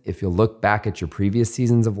season, if you'll look back at your previous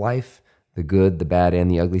seasons of life, the good, the bad,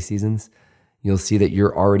 and the ugly seasons, you'll see that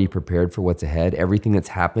you're already prepared for what's ahead. Everything that's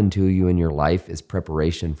happened to you in your life is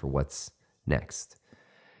preparation for what's next.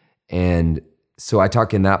 And so I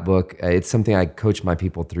talk in that book, it's something I coach my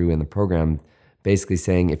people through in the program, basically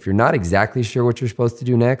saying, if you're not exactly sure what you're supposed to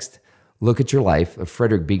do next, look at your life.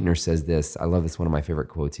 Frederick Buechner says this. I love this, one of my favorite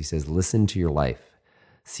quotes. He says, listen to your life.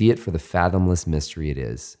 See it for the fathomless mystery it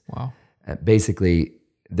is. Wow. Basically,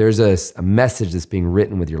 there's a message that's being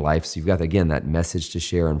written with your life. So you've got, again, that message to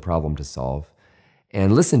share and problem to solve.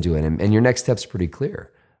 And listen to it, and your next step's pretty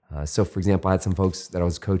clear. So for example, I had some folks that I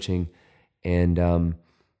was coaching, and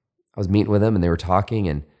I was meeting with them, and they were talking,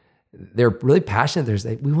 and they're really passionate.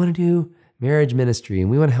 They're like, we want to do marriage ministry, and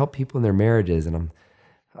we want to help people in their marriages. And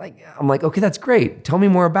I'm like, okay, that's great. Tell me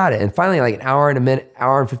more about it. And finally, like an hour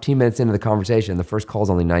and 15 minutes into the conversation, the first call is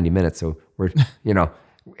only 90 minutes. So we're,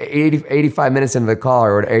 85 minutes into the call,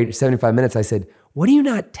 or 75 minutes, I said, what are you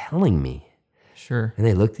not telling me? Sure. And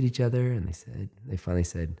they looked at each other, and they finally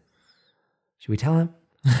said, should we tell him?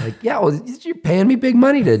 Like, yeah, well, you're paying me big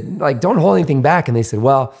money to, like, don't hold anything back. And they said,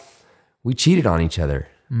 well, we cheated on each other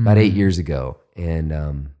about 8 years ago.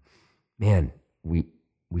 And man, we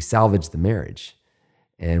salvaged the marriage.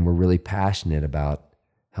 And we're really passionate about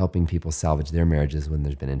helping people salvage their marriages when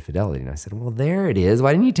there's been infidelity. And I said, well, there it is.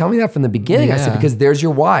 Why didn't you tell me that from the beginning? Yeah. I said, because there's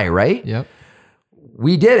your why, right? Yep.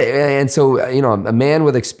 We did it. And so, a man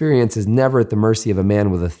with experience is never at the mercy of a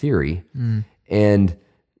man with a theory. And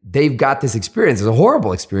they've got this experience. It's a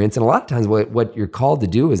horrible experience. And a lot of times what you're called to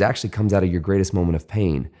do is actually comes out of your greatest moment of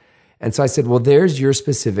pain. And so I said, well, there's your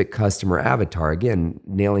specific customer avatar. Again,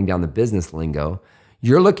 nailing down the business lingo.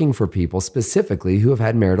 You're looking for people specifically who have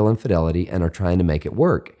had marital infidelity and are trying to make it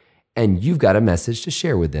work. And you've got a message to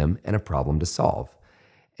share with them and a problem to solve.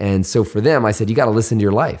 And so for them, I said, you got to listen to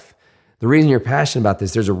your life. The reason you're passionate about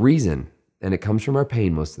this, there's a reason, and it comes from our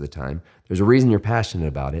pain most of the time. There's a reason you're passionate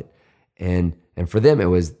about it. And for them,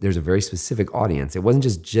 there's a very specific audience. It wasn't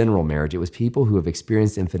just general marriage. It was people who have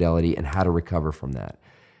experienced infidelity and how to recover from that.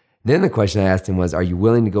 Then the question I asked him was, are you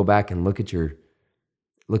willing to go back and look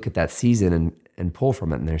at that season and pull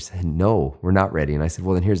from it? And they're saying, no, we're not ready. And I said,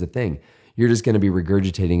 well, then here's the thing. You're just going to be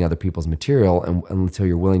regurgitating other people's material until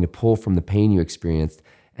you're willing to pull from the pain you experienced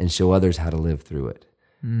and show others how to live through it.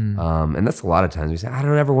 And that's a lot of times we say, I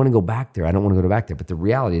don't ever want to go back there. I don't want to go back there. But the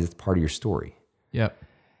reality is it's part of your story. Yep.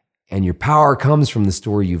 And your power comes from the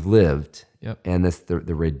story you've lived. Yep. And that's the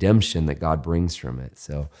redemption that God brings from it.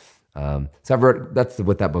 So I've wrote, that's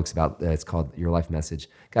what that book's about. It's called Your Life Message.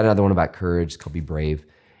 Got another one about courage. It's called Be Brave.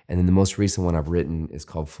 And then the most recent one I've written is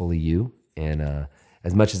called Fully You. And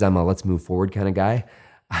as much as I'm a let's move forward kind of guy,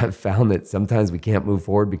 I've found that sometimes we can't move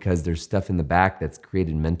forward because there's stuff in the back that's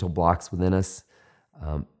created mental blocks within us.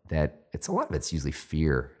 That it's a lot of it's usually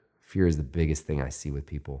fear. Fear is the biggest thing I see with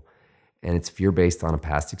people. And it's fear based on a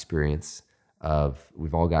past experience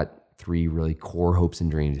we've all got 3 really core hopes and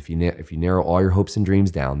dreams. If you narrow all your hopes and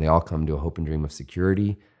dreams down, they all come to a hope and dream of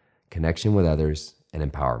security, connection with others, and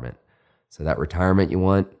empowerment. So that retirement you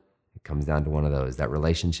want, it comes down to one of those. That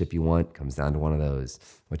relationship you want comes down to one of those.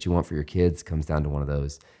 What you want for your kids comes down to one of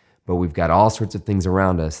those. But we've got all sorts of things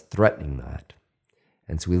around us threatening that.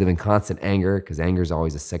 And so we live in constant anger because anger is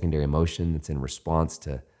always a secondary emotion that's in response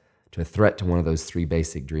to a threat to one of those 3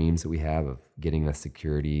 basic dreams that we have of getting the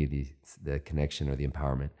security, the connection, or the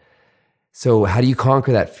empowerment. So how do you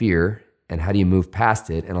conquer that fear and how do you move past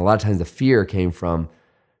it? And a lot of times the fear came from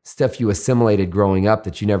stuff you assimilated growing up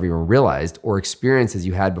that you never even realized, or experiences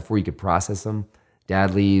you had before you could process them.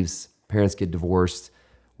 Dad leaves, parents get divorced,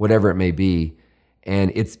 whatever it may be.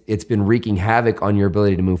 And it's been wreaking havoc on your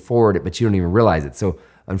ability to move forward, but you don't even realize it. So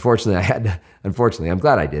unfortunately, I'm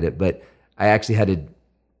glad I did it, but I actually had to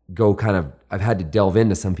go I've had to delve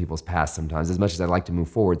into some people's past sometimes. As much as I'd like to move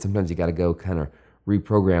forward, sometimes you got to go kind of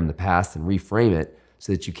reprogram the past and reframe it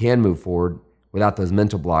so that you can move forward without those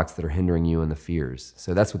mental blocks that are hindering you and the fears.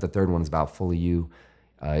 So that's what the third one is about, Fully You.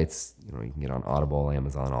 It's, you can get on Audible,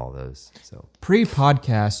 Amazon, all of those. So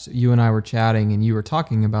pre-podcast, you and I were chatting and you were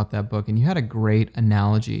talking about that book and you had a great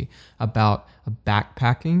analogy about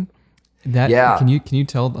backpacking. Can you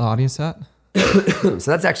tell the audience that?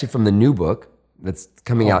 So that's actually from the new book that's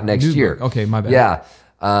coming out next year. Book. Okay, my bad.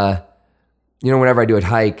 Yeah. Whenever I do a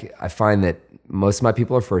hike, I find that most of my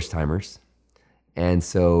people are first timers. And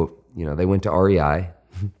so, they went to REI,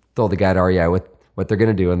 told the guy at REI what they're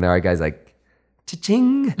going to do. And the REI guy's like,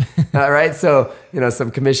 cha-ching. Right? So, some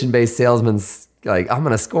commission-based salesman's like, I'm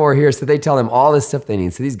going to score here. So they tell them all this stuff they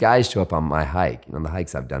need. So these guys show up on my hike, the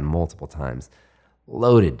hikes I've done multiple times,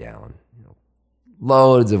 loaded down,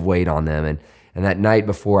 loads of weight on them. And that night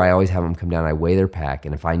before, I always have them come down, I weigh their pack.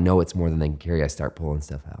 And if I know it's more than they can carry, I start pulling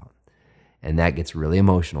stuff out. And that gets really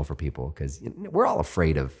emotional for people because we're all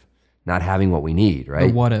afraid of not having what we need, right?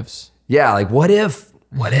 The what ifs. Yeah, like what if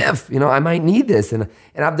what if, I might need this. And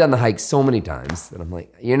I've done the hike so many times that I'm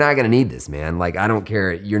like, you're not going to need this, man. Like, I don't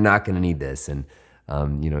care. You're not going to need this. And,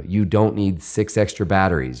 you don't need 6 extra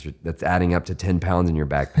batteries. That's adding up to 10 pounds in your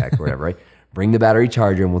backpack or whatever, right? Bring the battery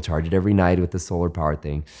charger and we'll charge it every night with the solar power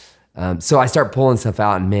thing. So I start pulling stuff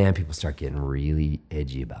out and man, people start getting really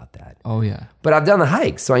edgy about that. Oh yeah. But I've done the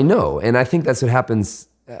hike, so I know. And I think that's what happens.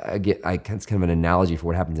 It's kind of an analogy for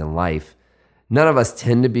what happens in life. None of us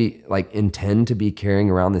intend to be carrying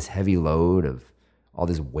around this heavy load of all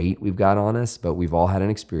this weight we've got on us, but we've all had an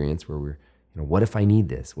experience where we're, what if I need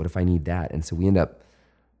this? What if I need that? And so we end up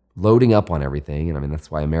loading up on everything. And I mean,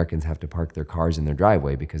 that's why Americans have to park their cars in their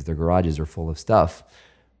driveway because their garages are full of stuff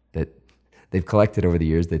that they've collected over the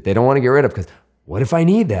years that they don't want to get rid of because what if I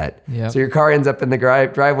need that? Yep. So your car ends up in the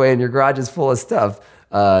driveway and your garage is full of stuff.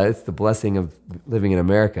 It's the blessing of living in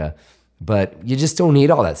America, but you just don't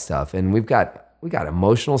need all that stuff. And we got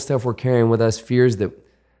emotional stuff we're carrying with us, fears that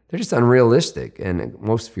they're just unrealistic. And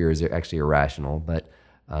most fears are actually irrational, but,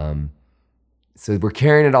 so we're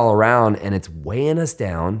carrying it all around and it's weighing us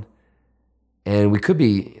down. And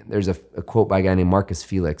there's a quote by a guy named Marcus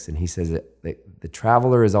Felix, and he says that the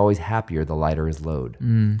traveler is always happier the lighter his load.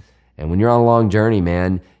 And when you're on a long journey,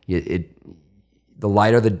 man, the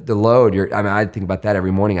lighter the load, I think about that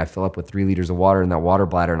every morning. I fill up with 3 liters of water in that water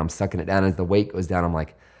bladder and I'm sucking it down. As the weight goes down, I'm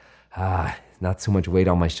like, it's not so much weight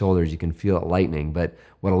on my shoulders. You can feel it lightening. But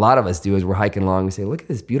what a lot of us do is we're hiking along, we say, look at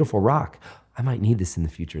this beautiful rock. I might need this in the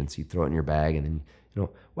future. And so you throw it in your bag and then,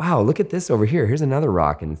 wow, look at this over here. Here's another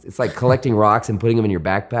rock. And it's like collecting rocks and putting them in your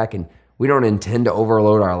backpack. And we don't intend to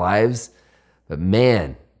overload our lives. But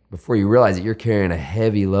man, before you realize it, you're carrying a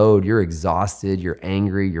heavy load. You're exhausted. You're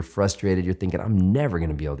angry. You're frustrated. You're thinking, I'm never going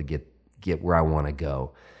to be able to get where I want to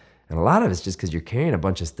go. And a lot of it's just because you're carrying a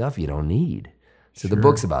bunch of stuff you don't need. So the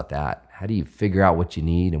book's about that. How do you figure out what you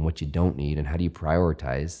need and what you don't need? And how do you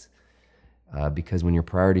prioritize? Because when your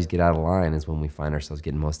priorities get out of line is when we find ourselves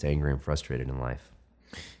getting most angry and frustrated in life.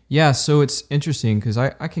 Yeah, so it's interesting because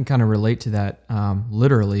I can kind of relate to that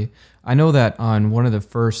literally. I know that on one of the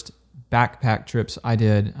first backpack trips I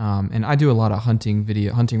did, and I do a lot of hunting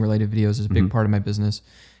related videos is a big part of my business.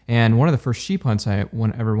 And one of the first sheep hunts I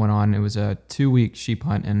ever went on, it was a 2-week sheep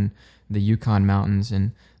hunt in the Yukon mountains,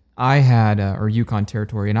 and I had, or Yukon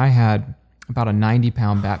territory, and I had about a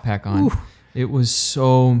 90-pound backpack on. Ooh. It was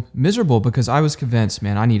so miserable because I was convinced,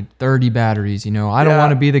 man, I need 30 batteries. I don't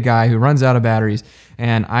want to be the guy who runs out of batteries,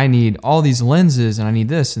 and I need all these lenses, and I need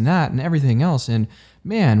this and that and everything else. And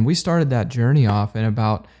man, we started that journey off, and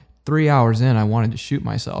about 3 hours in, I wanted to shoot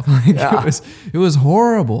myself. It was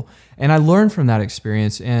horrible. And I learned from that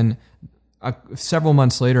experience. And several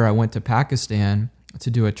months later, I went to Pakistan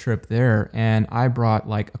to do a trip there, and I brought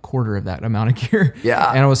like a quarter of that amount of gear. Yeah.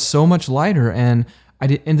 And I was so much lighter, and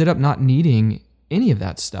I ended up not needing any of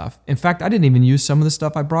that stuff. In fact, I didn't even use some of the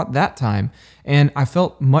stuff I brought that time. And I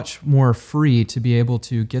felt much more free to be able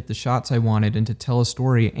to get the shots I wanted and to tell a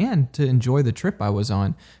story and to enjoy the trip I was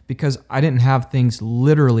on because I didn't have things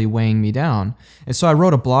literally weighing me down. And so I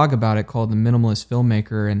wrote a blog about it called The Minimalist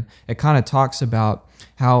Filmmaker, and it kind of talks about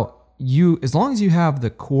how as long as you have the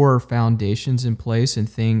core foundations in place and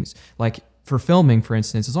things like for filming, for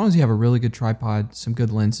instance, as long as you have a really good tripod, some good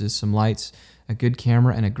lenses, some lights, a good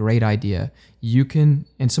camera, and a great idea,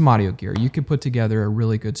 and some audio gear, you can put together a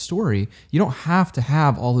really good story. You don't have to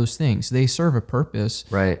have all those things. They serve a purpose,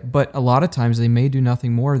 right? But a lot of times they may do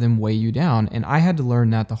nothing more than weigh you down. And I had to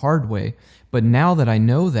learn that the hard way. But now that I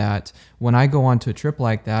know that, when I go on to a trip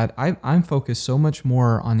like that, I'm focused so much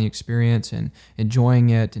more on the experience and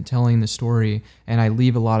enjoying it and telling the story. And I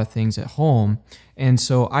leave a lot of things at home. And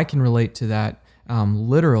so I can relate to that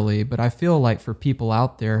literally, but I feel like for people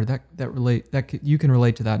out there you can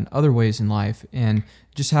relate to that in other ways in life, and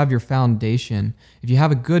just have your foundation. If you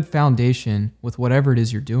have a good foundation with whatever it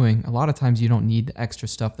is you're doing, a lot of times you don't need the extra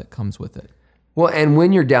stuff that comes with it. Well, and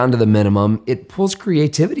when you're down to the minimum, it pulls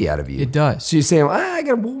creativity out of you. It does. So you say,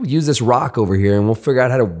 we'll use this rock over here and we'll figure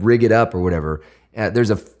out how to rig it up or whatever.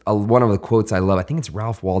 There's one of the quotes I love. I think it's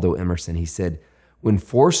Ralph Waldo Emerson. He said, "When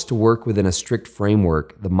forced to work within a strict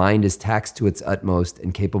framework, the mind is taxed to its utmost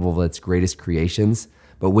and capable of its greatest creations.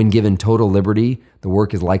 But when given total liberty, the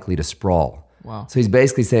work is likely to sprawl." Wow. So he's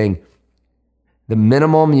basically saying the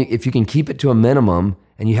minimum, if you can keep it to a minimum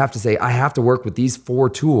and you have to say, I have to work with these 4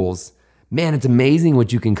 tools, man, it's amazing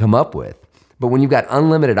what you can come up with. But when you've got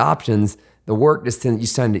unlimited options, the work just tend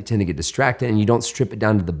to get distracted and you don't strip it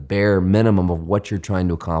down to the bare minimum of what you're trying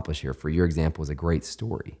to accomplish here. For your example, is a great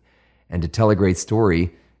story. And to tell a great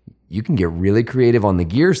story, you can get really creative on the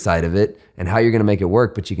gear side of it and how you're going to make it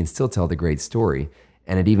work, but you can still tell the great story.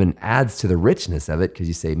 And it even adds to the richness of it because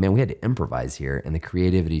you say, man, we had to improvise here, and the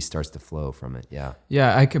creativity starts to flow from it. Yeah.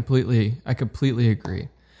 Yeah, I completely agree.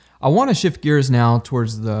 I want to shift gears now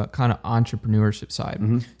towards the kind of entrepreneurship side.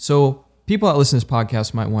 Mm-hmm. So people that listen to this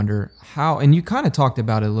podcast might wonder how, and you kind of talked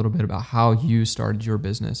about it a little bit about how you started your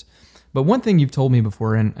business. But one thing you've told me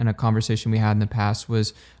before in a conversation we had in the past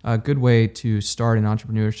was a good way to start in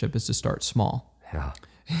entrepreneurship is to start small. Yeah.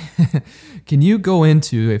 Can you go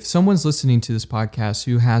into, if someone's listening to this podcast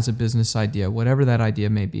who has a business idea, whatever that idea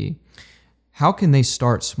may be, how can they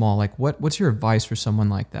start small? Like what's your advice for someone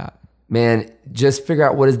like that? Man, just figure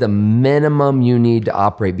out what is the minimum you need to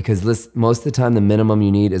operate, because most of the time the minimum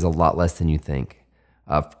you need is a lot less than you think.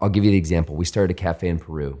 I'll give you the example. We started a cafe in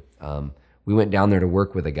Peru. We went down there to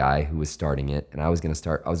work with a guy who was starting it, and I was going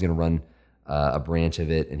to run a branch of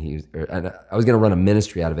it, and I was going to run a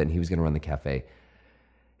ministry out of it, and he was going to run the cafe.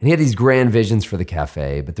 And he had these grand visions for the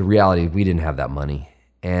cafe, but the reality, we didn't have that money.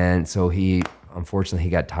 And so unfortunately, he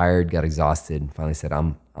got tired, got exhausted, and finally said,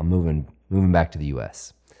 I'm moving back to the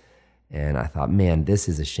U.S. And I thought, man, this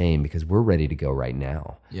is a shame because we're ready to go right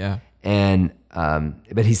now. Yeah. And,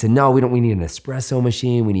 but he said, no, we need an espresso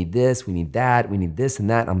machine. We need this, we need that, we need this and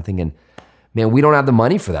that. And I'm thinking, man, we don't have the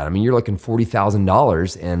money for that. I mean, you're looking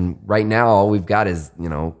 $40,000. And right now all we've got is,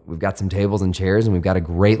 we've got some tables and chairs and we've got a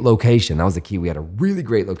great location. That was the key. We had a really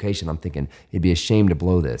great location. I'm thinking it'd be a shame to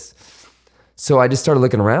blow this. So I just started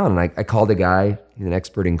looking around, and I called a guy, he's an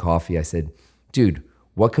expert in coffee. I said, dude,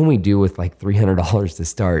 what can we do with like $300 to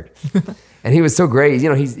start? And he was so great.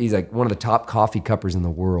 He's like one of the top coffee cuppers in the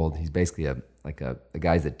world. He's basically the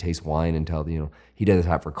guys that taste wine and tell, he does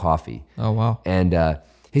that for coffee. Oh, wow. And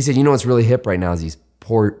he said, what's really hip right now is these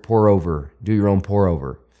pour over, do your own pour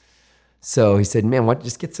over. So he said, man,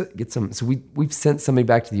 just get some. So we've sent somebody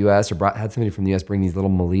back to the U.S. or had somebody from the U.S. bring these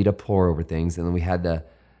little Melita pour over things. And then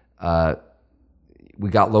we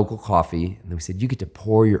got local coffee. And then we said, you get to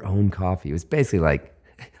pour your own coffee. It was basically like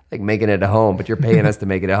making it at home, but you're paying us to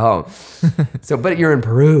make it at home. But you're in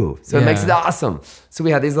Peru. So It makes it awesome. So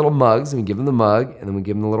we had these little mugs, and we give them the mug, and then we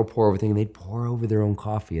give them the little pour over thing, and they'd pour over their own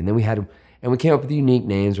coffee. And then we came up with unique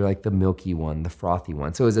names, or like the milky one, the frothy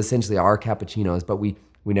one. So it was essentially our cappuccinos, but we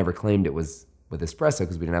never claimed it was with espresso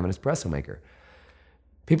because we didn't have an espresso maker.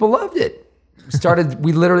 People loved it.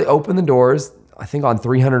 We literally opened the doors, I think on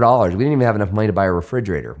 $300. We didn't even have enough money to buy a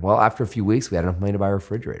refrigerator. Well, after a few weeks, we had enough money to buy a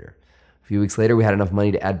refrigerator. A few weeks later, we had enough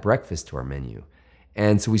money to add breakfast to our menu.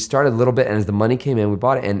 And so we started a little bit, and as the money came in, we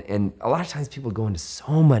bought it. And a lot of times people go into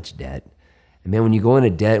so much debt. And man, when you go into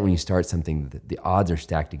debt, when you start something, the odds are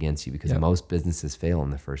stacked against you because most businesses fail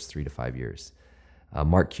in the first 3 to 5 years.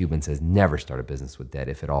 Mark Cuban says, never start a business with debt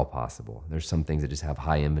if at all possible. There's some things that just have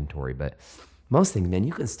high inventory, but most things, man,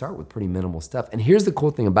 you can start with pretty minimal stuff. And here's the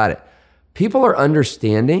cool thing about it. People are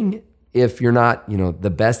understanding if you're not, the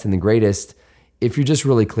best and the greatest, if you're just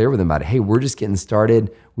really clear with them about it. Hey, we're just getting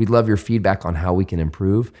started. We'd love your feedback on how we can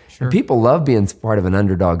improve. Sure. And people love being part of an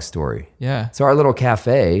underdog story. Yeah. So our little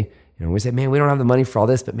cafe, we say, man, we don't have the money for all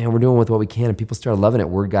this, but man, we're doing with what we can. And people started loving it.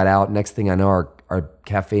 Word got out. Next thing I know, our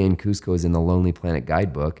cafe in Cusco is in the Lonely Planet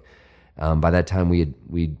guidebook. By that time,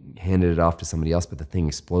 we handed it off to somebody else, but the thing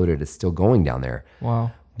exploded. It's still going down there.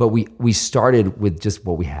 Wow. But we started with just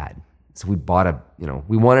what we had. So we bought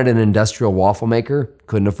we wanted an industrial waffle maker,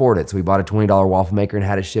 couldn't afford it. So we bought a $20 waffle maker and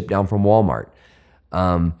had it shipped down from Walmart.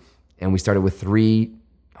 And we started with 3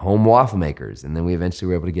 home waffle makers. And then we eventually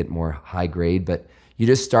were able to get more high grade, but you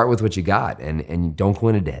just start with what you got and you don't go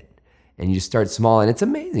into debt. And you just start small. And it's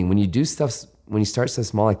amazing when you start stuff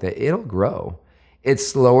small like that, it'll grow. It's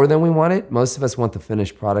slower than we want it. Most of us want the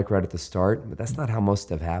finished product right at the start, but that's not how most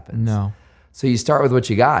stuff happens. No. So you start with what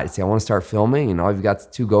you got. You say, I want to start filming, and all you've got is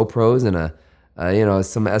 2 GoPros and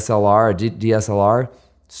some SLR, a DSLR.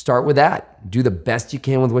 Start with that. Do the best you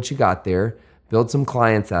can with what you got there. Build some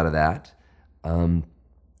clients out of that,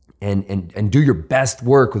 and do your best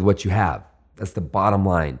work with what you have. That's the bottom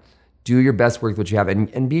line. Do your best work with what you have,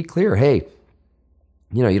 and be clear. Hey,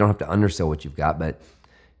 you don't have to undersell what you've got, but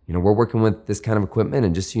we're working with this kind of equipment,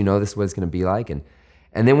 and just so you know, this is what it's going to be like. And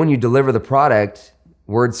then when you deliver the product,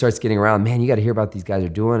 word starts getting around, man, you got to hear about what these guys are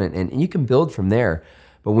doing, and you can build from there.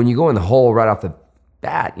 But when you go in the hole right off the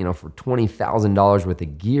bat, for $20,000 worth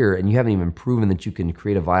of gear, and you haven't even proven that you can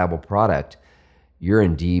create a viable product, you're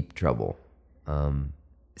in deep trouble.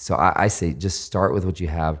 So I say just start with what you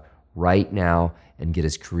have right now and get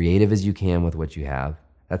as creative as you can with what you have.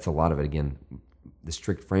 That's a lot of it. Again, the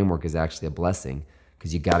strict framework is actually a blessing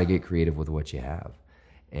because you got to get creative with what you have.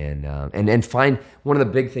 and find, one of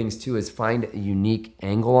the big things too is find a unique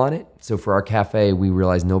angle on it. So for our cafe, we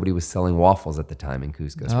realized nobody was selling waffles at the time in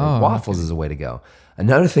Cusco. So waffles is a way to go.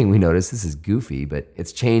 Another thing we noticed, this is goofy, but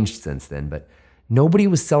it's changed since then, but nobody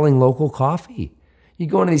was selling local coffee. You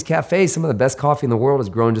go into these cafes, some of the best coffee in the world is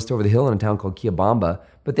grown just over the hill in a town called Kiabamba,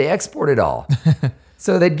 but they export it all.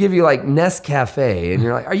 So they'd give you like Nescafe, and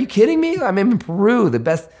you're like, are you kidding me? I'm in Peru, the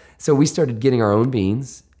best. So we started getting our own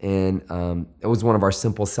beans, and it was one of our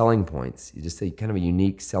simple selling points. You just say kind of a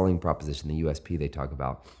unique selling proposition, the USP they talk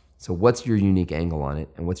about. So what's your unique angle on it,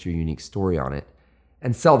 and what's your unique story on it?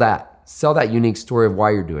 And sell that. Sell that unique story of why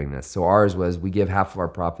you're doing this. So ours was, we give half of our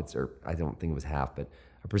profits, or I don't think it was half, but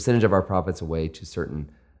a percentage of our profits away to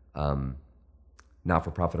certain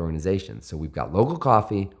not-for-profit organizations. So we've got local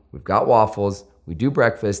coffee, we've got waffles, we do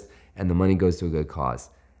breakfast, and the money goes to a good cause.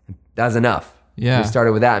 And that's enough. Yeah. We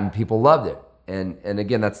started with that, and people loved it. And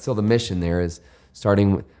again, that's still the mission there, is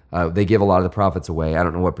starting, they give a lot of the profits away. I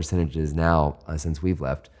don't know what percentage it is now since we've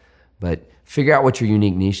left, but figure out what your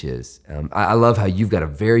unique niche is. I love how you've got a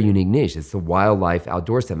very unique niche. It's the wildlife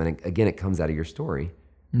outdoor stuff. And again, it comes out of your story.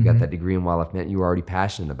 You got that degree in wildlife management. You were already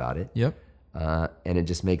passionate about it. Yep. And it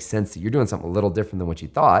just makes sense that you're doing something a little different than what you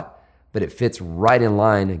thought, but it fits right in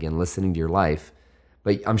line, again, listening to your life.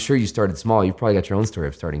 But I'm sure you started small. You've probably got your own story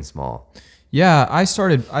of starting small. Yeah, I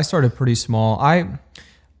started pretty small.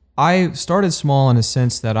 I started small in a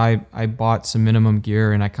sense that I bought some minimum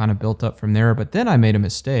gear and I kind of built up from there, but then I made a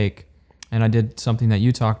mistake and I did something that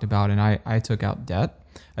you talked about, and I took out debt.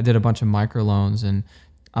 I did a bunch of microloans, and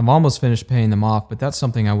I'm almost finished paying them off, but that's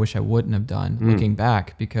something I wish I wouldn't have done looking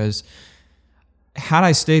back, because had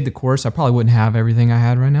I stayed the course, I probably wouldn't have everything I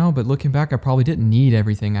had right now. But looking back, I probably didn't need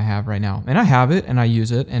everything I have right now. And I have it and I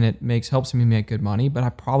use it, and it helps me make good money, but I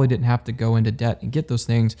probably didn't have to go into debt and get those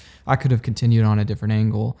things. I could have continued on a different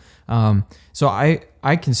angle. So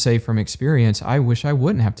I can say from experience, I wish I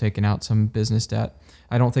wouldn't have taken out some business debt.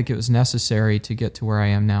 I don't think it was necessary to get to where I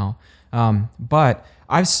am now. But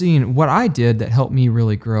I've seen what I did that helped me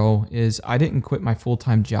really grow is I didn't quit my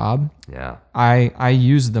full-time job. Yeah. I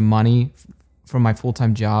used the money from my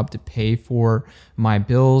full-time job to pay for my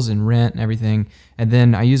bills and rent and everything. And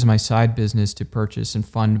then I used my side business to purchase and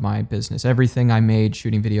fund my business. Everything I made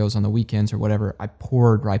shooting videos on the weekends or whatever, I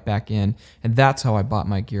poured right back in. And that's how I bought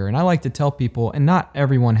my gear. And I like to tell people, and not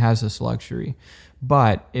everyone has this luxury,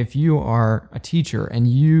 but if you are a teacher and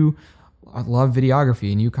you love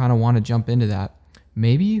videography and you kind of want to jump into that,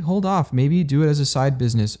 maybe hold off, maybe do it as a side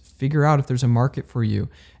business, figure out if there's a market for you,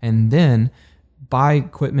 and then buy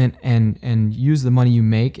equipment and use the money you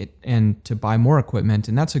make and to buy more equipment.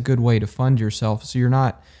 And that's a good way to fund yourself. So you're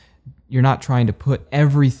not trying to put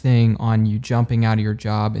everything on you jumping out of your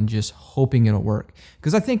job and just hoping it'll work.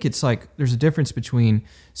 Because I think it's like there's a difference between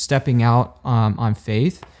stepping out on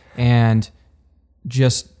faith and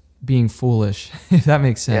just being foolish, if that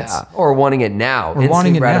makes sense. Yeah, or wanting it now. Or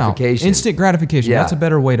wanting it gratification. now. Instant gratification. Yeah. That's a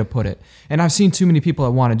better way to put it. And I've seen too many people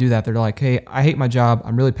that want to do that. They're like, hey, I hate my job.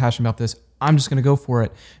 I'm really passionate about this. I'm just going to go for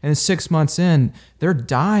it. And 6 months in, they're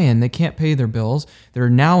dying. They can't pay their bills. They're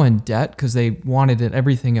now in debt because they wanted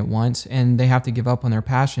everything at once, and they have to give up on their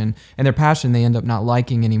passion. And their passion they end up not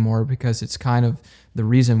liking anymore because it's kind of the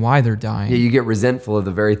reason why they're dying. Yeah, you get resentful of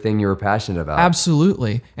the very thing you were passionate about.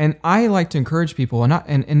 Absolutely. And I like to encourage people, and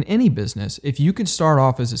in any business, if you can start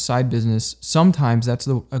off as a side business, sometimes that's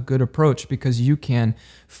a good approach because you can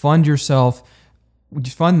fund yourself,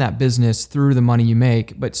 fund that business through the money you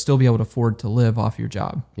make, but still be able to afford to live off your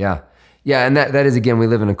job. Yeah. Yeah, and that is, again, we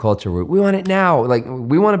live in a culture where we want it now. Like,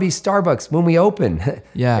 we want to be Starbucks when we open.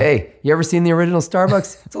 Yeah. Hey, you ever seen the original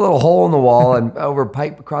Starbucks? It's a little hole in the wall and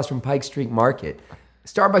across from Pike Street Market.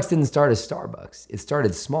 Starbucks didn't start as Starbucks. It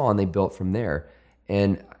started small, and they built from there.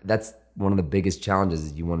 And that's one of the biggest challenges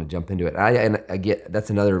is you want to jump into it. And I get that's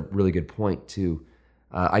another really good point, too.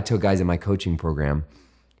 I tell guys in my coaching program,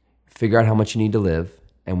 figure out how much you need to live,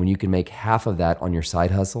 and when you can make half of that on your side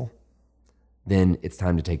hustle, then it's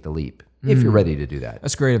time to take the leap, if you're ready to do that.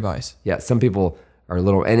 That's great advice. Yeah, some people are a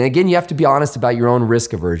little, and again, you have to be honest about your own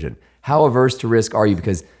risk aversion. How averse to risk are you?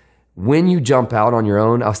 Because when you jump out on your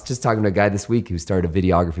own, I was just talking to a guy this week who started a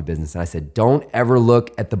videography business, and I said, don't ever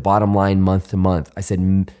look at the bottom line month to month. I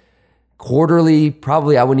said, quarterly,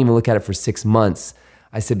 probably I wouldn't even look at it for 6 months.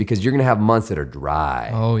 I said, because you're going to have months that are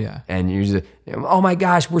dry. Oh, yeah. And you're just, oh my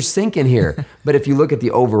gosh, we're sinking here. But if you look at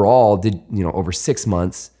the overall, over 6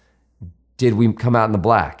 months, did we come out in the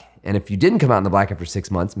black? And if you didn't come out in the black after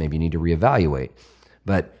 6 months, maybe you need to reevaluate.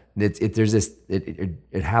 But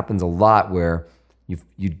it happens a lot where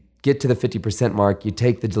you get to the 50% mark, you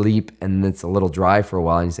take the leap, and it's a little dry for a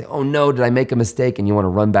while, and you say, oh no, did I make a mistake? And you want to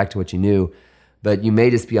run back to what you knew. but you may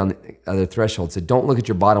just be on the other threshold. So don't look at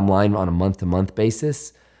your bottom line on a month-to-month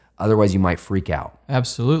basis. Otherwise, you might freak out.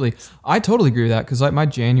 Absolutely. I totally agree with that because like my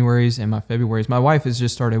Januaries and my Februaries, my wife has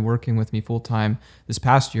just started working with me full-time this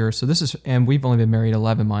past year. So and we've only been married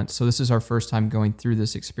 11 months. So this is our first time going through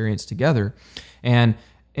this experience together. And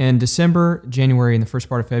in December, January, and the first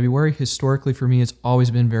part of February, historically for me, it's always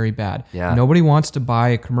been very bad. Yeah. Nobody wants to buy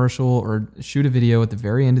a commercial or shoot a video at the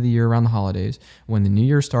very end of the year around the holidays. When the new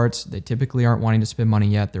year starts, they typically aren't wanting to spend money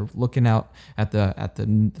yet. They're looking out at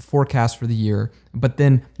the forecast for the year. But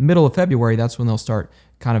then middle of February, that's when they'll start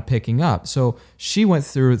kind of picking up. So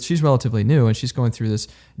she's relatively new, and she's going through this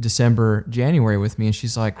December, January with me, and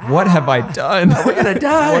she's like, what have I done? We're going to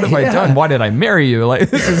die. What have I done? Why did I marry you? Like,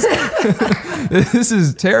 this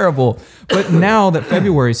is terrible. But now that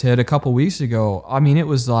February's hit a couple weeks ago, I mean, it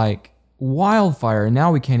was like wildfire, and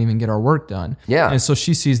now we can't even get our work done. Yeah. And so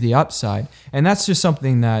she sees the upside. And that's just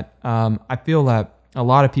something that I feel that a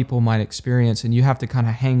lot of people might experience, and you have to kind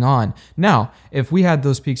of hang on. Now, if we had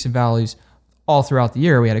those peaks and valleys all throughout the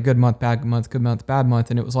year, we had a good month, bad month, good month, bad month,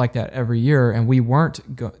 and it was like that every year, and we weren't,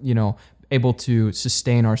 able to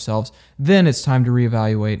sustain ourselves, then it's time to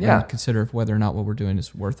reevaluate and consider whether or not what we're doing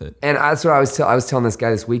is worth it. And that's what I was telling this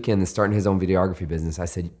guy this weekend that's starting his own videography business. I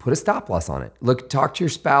said, put a stop loss on it. Look, talk to your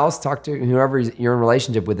spouse, talk to whoever you're in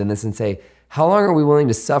relationship with in this, and say, how long are we willing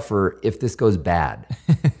to suffer if this goes bad?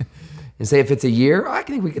 And say, if it's a year, I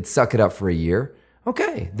think we could suck it up for a year.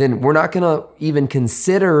 Okay, then we're not going to even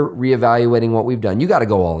consider reevaluating what we've done. You got to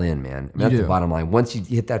go all in, man. I mean, that's the bottom line. Once you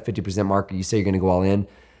hit that 50% mark, you say you're going to go all in,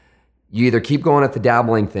 you either keep going at the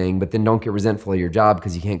dabbling thing, but then don't get resentful of your job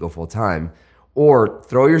because you can't go full time, or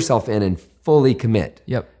throw yourself in and fully commit.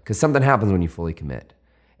 Yep. Because something happens when you fully commit.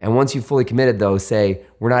 And once you've fully committed, though, say,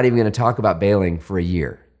 we're not even going to talk about bailing for a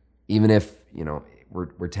year, even if,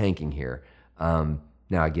 we're tanking here.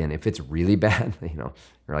 Now, again, if it's really bad, you're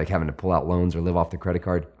like having to pull out loans or live off the credit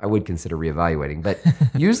card, I would consider reevaluating. But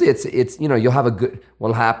usually it's you'll have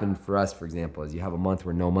what'll happen for us, for example, is you have a month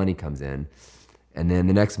where no money comes in, and then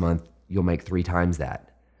the next month you'll make 3 times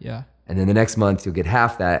that. Yeah. And then the next month you'll get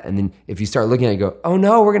half that. And then if you start looking at it, you go, oh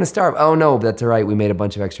no, we're going to starve. Oh no, but that's all right. We made a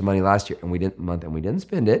bunch of extra money last year and we didn't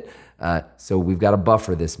spend it. So we've got a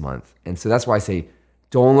buffer this month. And so that's why I say,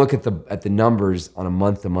 don't look at the numbers on a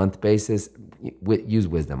month-to-month basis. Use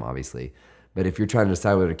wisdom, obviously. But if you're trying to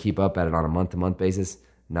decide whether to keep up at it on a month-to-month basis,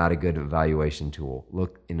 not a good evaluation tool.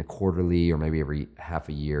 Look in a quarterly or maybe every half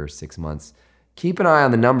a year, 6 months. Keep an eye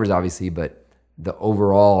on the numbers, obviously, but the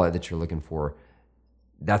overall that you're looking for,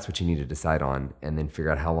 that's what you need to decide on, and then figure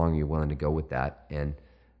out how long you're willing to go with that. And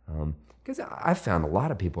because I've found a lot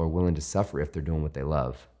of people are willing to suffer if they're doing what they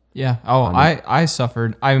love. Yeah. Oh, I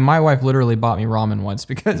suffered. My wife literally bought me ramen once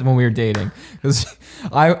because when we were dating,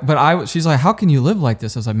 she's like, how can you live like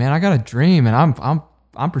this? I was like, man, I got a dream and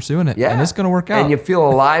I'm pursuing it. Yeah. And it's going to work out. And you feel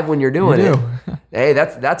alive when you're doing it. Hey,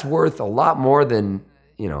 that's worth a lot more than,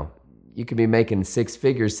 you could be making 6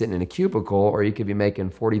 figures sitting in a cubicle, or you could be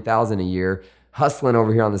making $40,000 a year hustling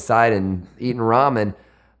over here on the side and eating ramen.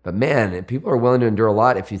 But man, people are willing to endure a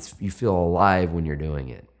lot if you feel alive when you're doing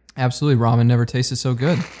it. Absolutely. Ramen never tasted so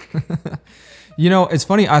good. It's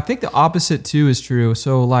funny. I think the opposite too is true.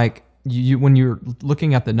 So like you when you're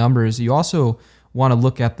looking at the numbers, you also want to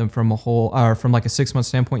look at them from from like a 6-month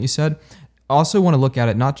standpoint, you said. Also want to look at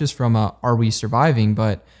it not just from are we surviving,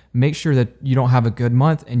 but make sure that you don't have a good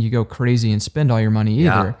month and you go crazy and spend all your money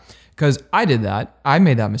either. Because I did that. I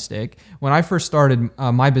made that mistake. When I first started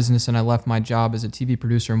my business and I left my job as a TV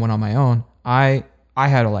producer and went on my own, I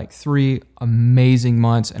had like 3 amazing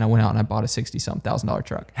months, and I went out and I bought a $60,000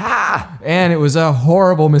 truck. And it was a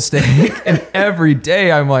horrible mistake. And every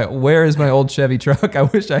day I'm like, where is my old Chevy truck? I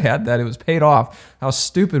wish I had that. It was paid off. How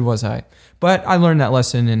stupid was I? But I learned that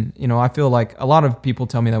lesson, and I feel like a lot of people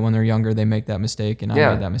tell me that when they're younger they make that mistake, and I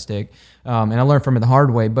made that mistake, and I learned from it the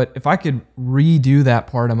hard way. But if I could redo that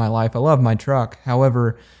part of my life, I love my truck.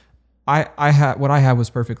 However, what I had was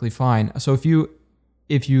perfectly fine. So if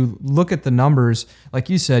you look at the numbers, like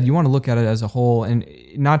you said, you want to look at it as a whole, and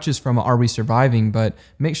not just from are we surviving, but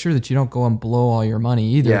make sure that you don't go and blow all your money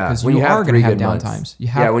either, because you are going to have downtimes.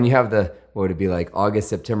 When you have what would it be like August,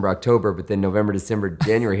 September, October, but then November, December,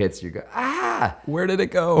 January hits, you go, where did it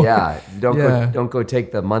go? Yeah, don't go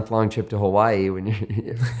take the month-long trip to Hawaii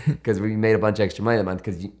because we made a bunch of extra money that month,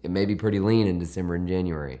 because it may be pretty lean in December and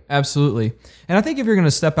January. Absolutely. And I think if you're going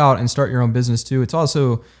to step out and start your own business too, it's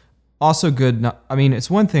also good. It's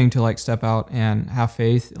one thing to like step out and have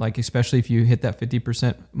faith, like especially if you hit that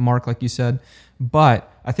 50% mark, like you said. But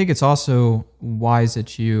I think it's also wise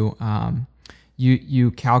that you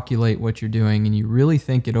you calculate what you're doing and you really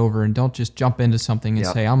think it over and don't just jump into something and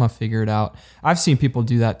say, I'm going to figure it out. I've seen people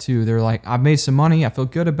do that too. They're like, I've made some money. I feel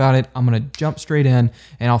good about it. I'm going to jump straight in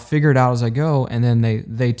and I'll figure it out as I go. And then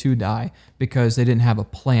they too die because they didn't have a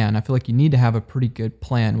plan. I feel like you need to have a pretty good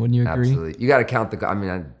plan. Wouldn't you agree? Absolutely. You got to count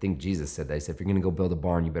I think Jesus said that. He said, if you're going to go build a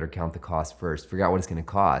barn, you better count the cost first. Figure out what it's going to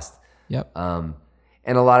cost. Yep. And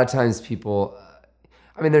a lot of times people,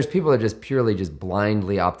 there's people that are just purely just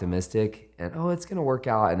blindly optimistic and, it's going to work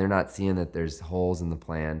out. And they're not seeing that there's holes in the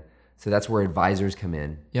plan. So that's where advisors come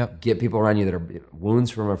in. Yep. Get people around you that are, wounds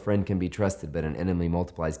from a friend can be trusted, but an enemy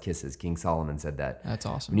multiplies kisses. King Solomon said that. That's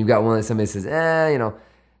awesome. When you've got one that somebody says,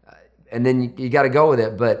 and then you got to go with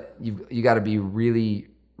it, but you got to be really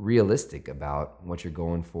realistic about what you're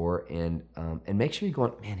going for, and make sure you're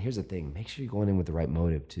going. Man, here's the thing: make sure you're going in with the right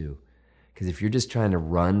motive too, because if you're just trying to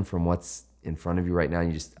run from what's in front of you right now, and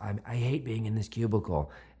you just I hate being in this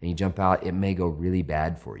cubicle, and you jump out, it may go really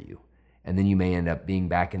bad for you, and then you may end up being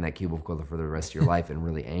back in that cubicle for the rest of your life and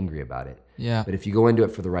really angry about it. Yeah. But if you go into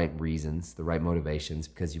it for the right reasons, the right motivations,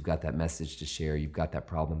 because you've got that message to share, you've got that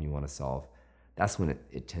problem you want to solve. That's when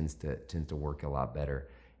it tends to work a lot better.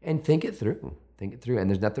 And think it through. And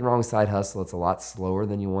there's nothing wrong with side hustle. It's a lot slower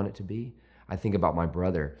than you want it to be. I think about my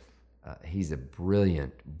brother. He's a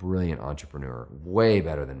brilliant entrepreneur, way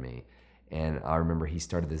better than me. And I remember he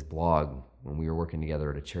started this blog when we were working together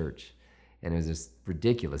at a church. And it was this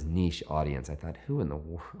ridiculous niche audience. I thought, who in the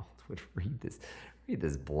world would read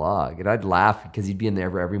this blog? And I'd laugh because he'd be in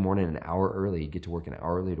there every morning an hour early. He'd get to work an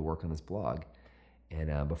hour early to work on this blog.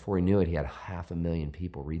 And before he knew it, he had 500,000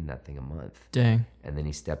 people reading that thing a month. Dang. And then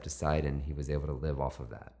he stepped aside and he was able to live off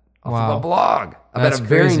of that. Wow. Off of a blog about a crazy.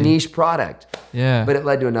 very niche product. Yeah. But it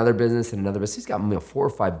led to another business and another business. He's got 4 or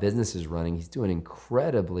 5 businesses running. He's doing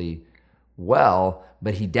incredibly well,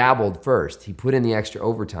 but he dabbled first. He put in the extra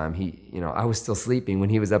overtime. I was still sleeping when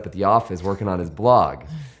he was up at the office working on his blog.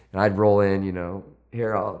 And I'd roll in,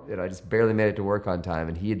 I just barely made it to work on time.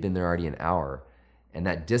 And he had been there already an hour. And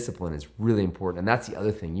that discipline is really important. And that's the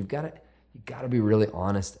other thing. You've got to be really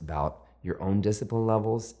honest about your own discipline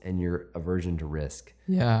levels and your aversion to risk.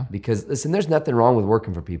 Yeah. Because listen, there's nothing wrong with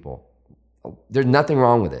working for people. There's nothing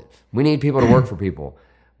wrong with it. We need people to work for people.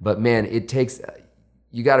 But man,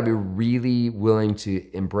 you got to be really willing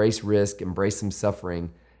to embrace risk, embrace some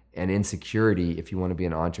suffering and insecurity if you want to be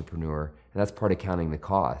an entrepreneur. And that's part of counting the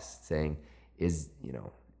cost, saying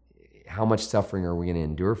how much suffering are we going to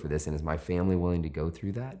endure for this? And is my family willing to go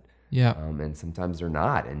through that? Yeah. And sometimes they're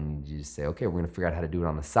not. And you just say, okay, we're going to figure out how to do it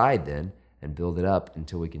on the side then and build it up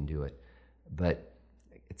until we can do it. But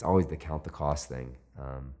it's always the count the cost thing.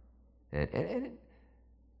 And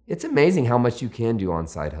it's amazing how much you can do on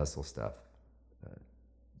side hustle stuff,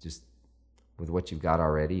 just with what you've got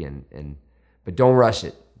already. But don't rush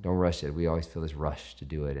it. Don't rush it. We always feel this rush to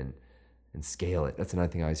do it and scale it. That's another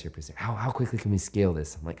thing I always hear people say, how quickly can we scale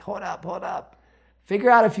this? I'm like, hold up. Figure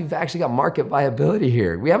out if you've actually got market viability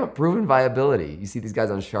here. We haven't proven viability. You see these guys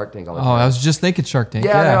on Shark Tank all the time. Oh, I was just thinking Shark Tank.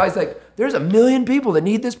 Yeah. They're always like, there's 1 million people that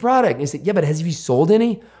need this product. And you say, yeah, but have you sold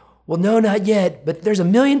any? Well, no, not yet. But there's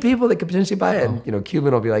 1 million people that could potentially buy it. And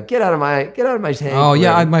Cuban will be like, get out of my tank. Oh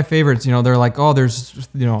yeah, my favorites. They're like, there's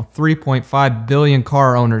 3.5 billion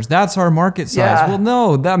car owners. That's our market size. Yeah. Well,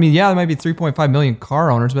 no, there might be 3.5 million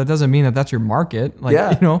car owners, but that doesn't mean that that's your market.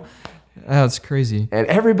 That's crazy. And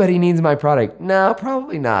everybody needs my product. No,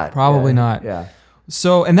 probably not. Probably not. Yeah.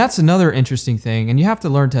 So, and that's another interesting thing. And you have to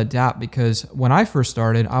learn to adapt, because when I first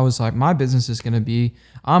started, I was like, my business is going to be,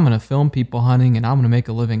 I'm going to film people hunting and I'm going to make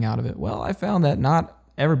a living out of it. Well, I found that not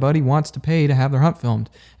everybody wants to pay to have their hunt filmed.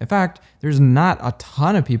 In fact, there's not a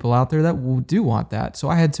ton of people out there that do want that. So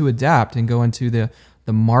I had to adapt and go into the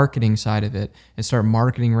marketing side of it and start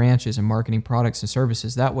marketing ranches and marketing products and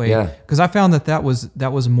services that way. Because I found that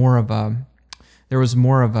was more of there was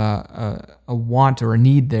more of a want or a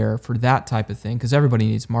need there for that type of thing, because everybody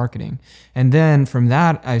needs marketing. And then from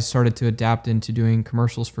that, I started to adapt into doing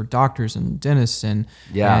commercials for doctors and dentists and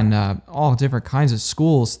all different kinds of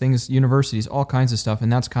schools, things, universities, all kinds of stuff.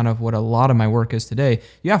 And that's kind of what a lot of my work is today.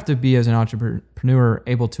 You have to be, as an entrepreneur,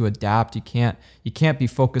 able to adapt. You can't be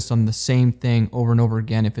focused on the same thing over and over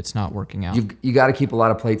again if it's not working out. You got to keep a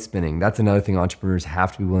lot of plates spinning. That's another thing entrepreneurs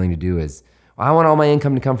have to be willing to do is, I want all my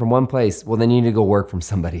income to come from one place. Well, then you need to go work from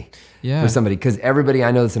somebody. Yeah. For somebody. Because everybody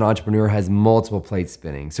I know that's an entrepreneur has multiple plates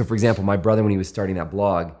spinning. So for example, my brother, when he was starting that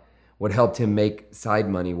blog, what helped him make side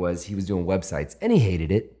money was he was doing websites, and he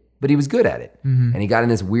hated it, but he was good at it. Mm-hmm. And he got in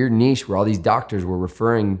this weird niche where all these doctors were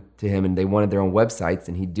referring to him and they wanted their own websites,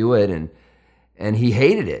 and he'd do it, and he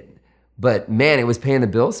hated it. But man, it was paying the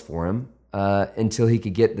bills for him. until he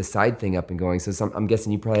could get the side thing up and going. So I'm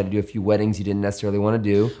guessing you probably had to do a few weddings you didn't necessarily want to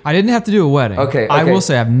do. I didn't have to do a wedding. Okay. I will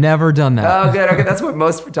say I've never done that. Oh, good. Okay, that's what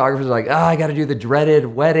most photographers are like. Oh, I got to do the dreaded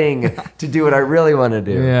wedding to do what I really want to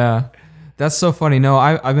do. Yeah, that's so funny. No,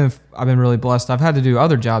 I've been really blessed. I've had to do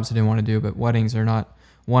other jobs I didn't want to do, but weddings are not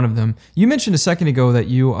one of them. You mentioned a second ago that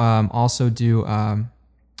you also do.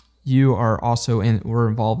 You are also we're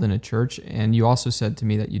involved in a church, and you also said to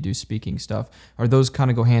me that you do speaking stuff. Are those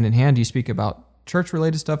kind of go hand in hand? Do you speak about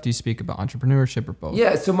church-related stuff? Do you speak about entrepreneurship or both?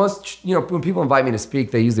 Yeah, so most, when people invite me to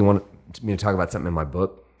speak, they usually want me to talk about something in my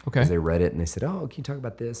book. Okay. Because they read it and they said, "Oh, can you talk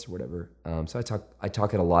about this or whatever?" So I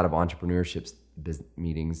talk at a lot of entrepreneurship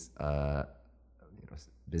meetings,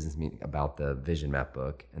 business meeting about the Vision Map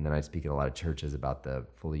book, and then I speak at a lot of churches about the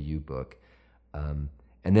Fully You book.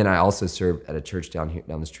 And then I also serve at a church down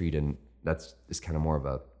the street, and that's just kind of more of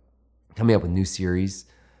a coming up with new series.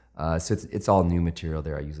 So it's all new material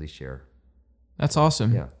there I usually share. That's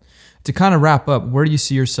awesome. Yeah. To kind of wrap up, where do you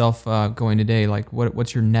see yourself going today? Like,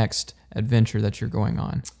 what's your next adventure that you're going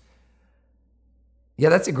on? Yeah,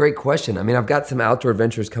 that's a great question. I mean, I've got some outdoor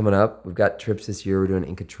adventures coming up. We've got trips this year. We're doing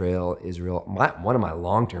Inca Trail, Israel. One of my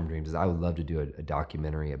long-term dreams is I would love to do a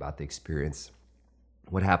documentary about the experience.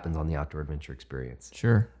 What happens on the outdoor adventure experience.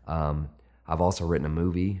 Sure. I've also written a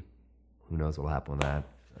movie. Who knows what will happen with that?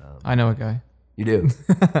 I know a guy. You do?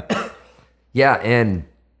 Yeah, and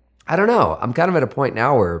I don't know. I'm kind of at a point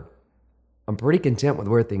now where I'm pretty content with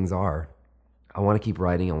where things are. I want to keep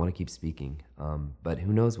writing. I want to keep speaking. But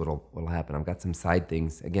who knows what'll happen. I've got some side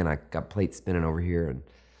things. Again, I got plates spinning over here, and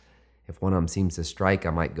if one of them seems to strike, I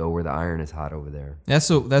might go where the iron is hot over there. That's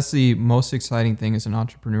the most exciting thing as an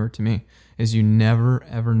entrepreneur to me, is you never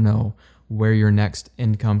ever know where your next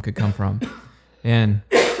income could come from. And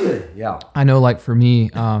yeah, I know, like for me,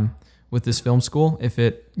 with this film school, if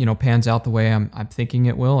it pans out the way I'm thinking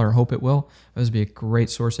it will or hope it will, this would be a great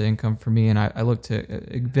source of income for me. And I look to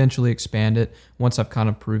eventually expand it once I've kind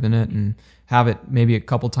of proven it and have it maybe a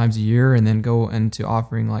couple times a year, and then go into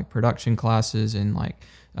offering like production classes and like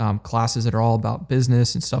classes that are all about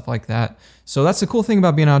business and stuff like that. So that's the cool thing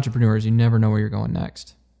about being an entrepreneur, is you never know where you're going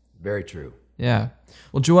next. Very true. Yeah.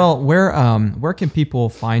 Well, Joel, where can people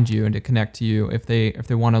find you and to connect to you if they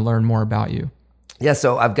want to learn more about you? Yeah,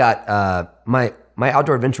 so I've got my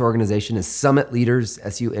outdoor adventure organization is Summit Leaders,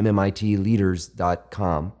 SUMMIT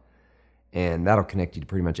leaders.com, and that'll connect you to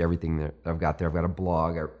pretty much everything that I've got there. I've got a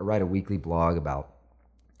blog. I write a weekly blog about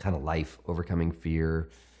kind of life, overcoming fear,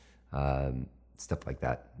 stuff like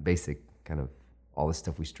that. Basic kind of all the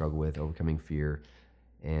stuff we struggle with, overcoming fear,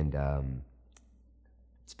 and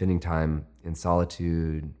spending time in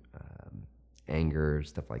solitude, anger,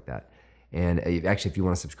 stuff like that. And actually, if you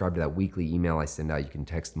want to subscribe to that weekly email I send out, you can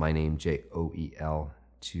text my name, JOEL,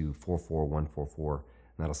 to 44144, and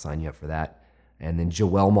that'll sign you up for that. And then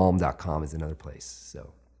joelmalm.com is another place.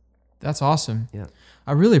 So that's awesome. Yeah.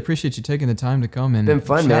 I really appreciate you taking the time to come and been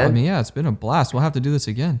fun, chat man. with me. Yeah, it's been a blast. We'll have to do this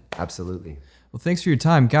again. Absolutely. Well, thanks for your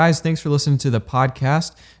time. Guys, thanks for listening to the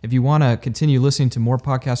podcast. If you want to continue listening to more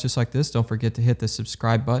podcasts just like this, don't forget to hit the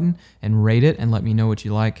subscribe button and rate it and let me know what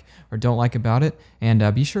you like or don't like about it.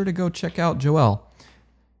 And be sure to go check out Joel.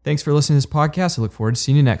 Thanks for listening to this podcast. I look forward to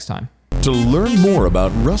seeing you next time. To learn more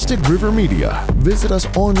about Rustic River Media, visit us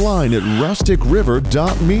online at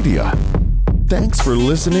rusticriver.media. Thanks for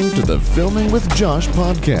listening to the Filming with Josh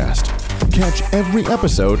podcast. Catch every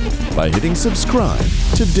episode by hitting subscribe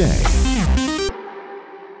today.